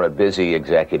you are a busy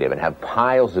executive and have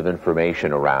piles of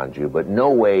information around you, but no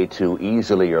way to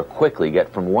easily or quickly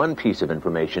get from one piece of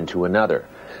information to another.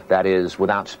 That is,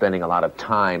 without spending a lot of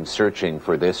time searching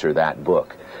for this or that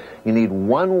book. You need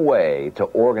one way to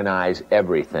organize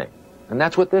everything, and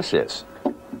that's what this is.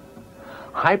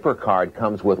 HyperCard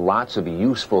comes with lots of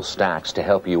useful stacks to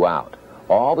help you out.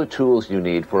 All the tools you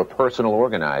need for a personal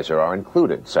organizer are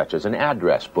included, such as an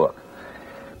address book.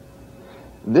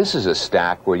 This is a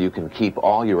stack where you can keep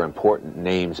all your important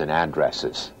names and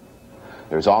addresses.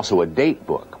 There's also a date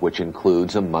book, which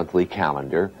includes a monthly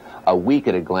calendar, a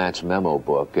week-at-a-glance memo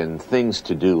book, and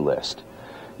things-to-do list.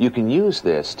 You can use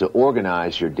this to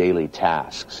organize your daily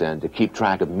tasks and to keep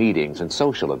track of meetings and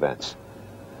social events.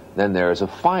 Then there's a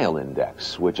file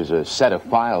index, which is a set of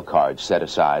file cards set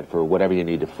aside for whatever you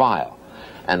need to file.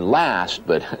 And last,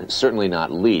 but certainly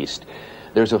not least,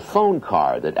 there's a phone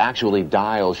card that actually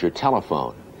dials your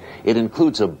telephone. It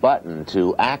includes a button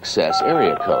to access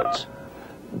area codes.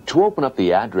 To open up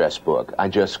the address book, I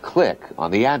just click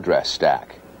on the address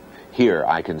stack. Here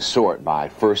I can sort by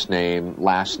first name,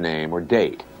 last name, or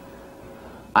date.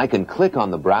 I can click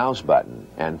on the Browse button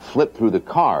and flip through the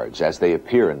cards as they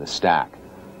appear in the stack.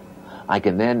 I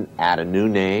can then add a new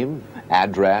name,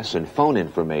 address, and phone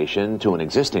information to an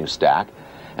existing stack,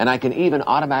 and I can even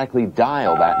automatically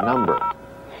dial that number.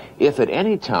 If at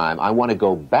any time I want to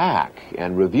go back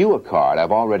and review a card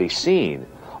I've already seen,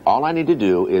 all I need to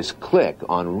do is click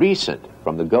on Recent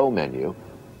from the Go menu,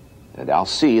 and I'll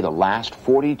see the last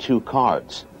 42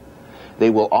 cards. They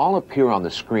will all appear on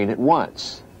the screen at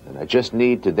once, and I just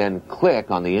need to then click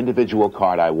on the individual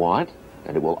card I want,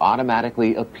 and it will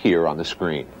automatically appear on the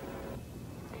screen.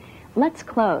 Let's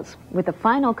close with a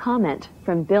final comment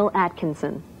from Bill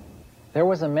Atkinson. There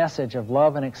was a message of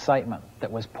love and excitement that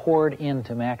was poured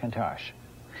into Macintosh,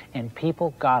 and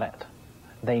people got it.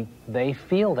 They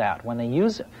feel that when they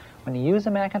use it. When you use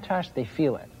a Macintosh, they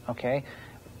feel it, okay?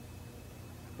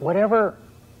 Whatever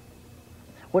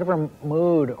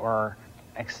mood or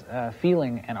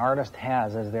feeling an artist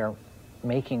has as they're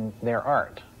making their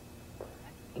art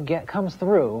comes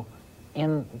through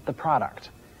in the product.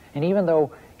 And even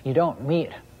though you don't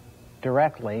meet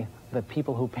directly the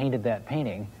people who painted that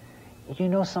painting, you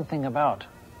know something about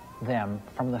them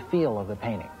from the feel of the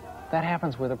painting. That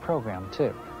happens with a program,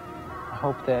 too. I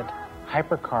hope that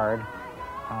HyperCard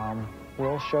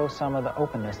will show some of the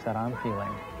openness that I'm feeling.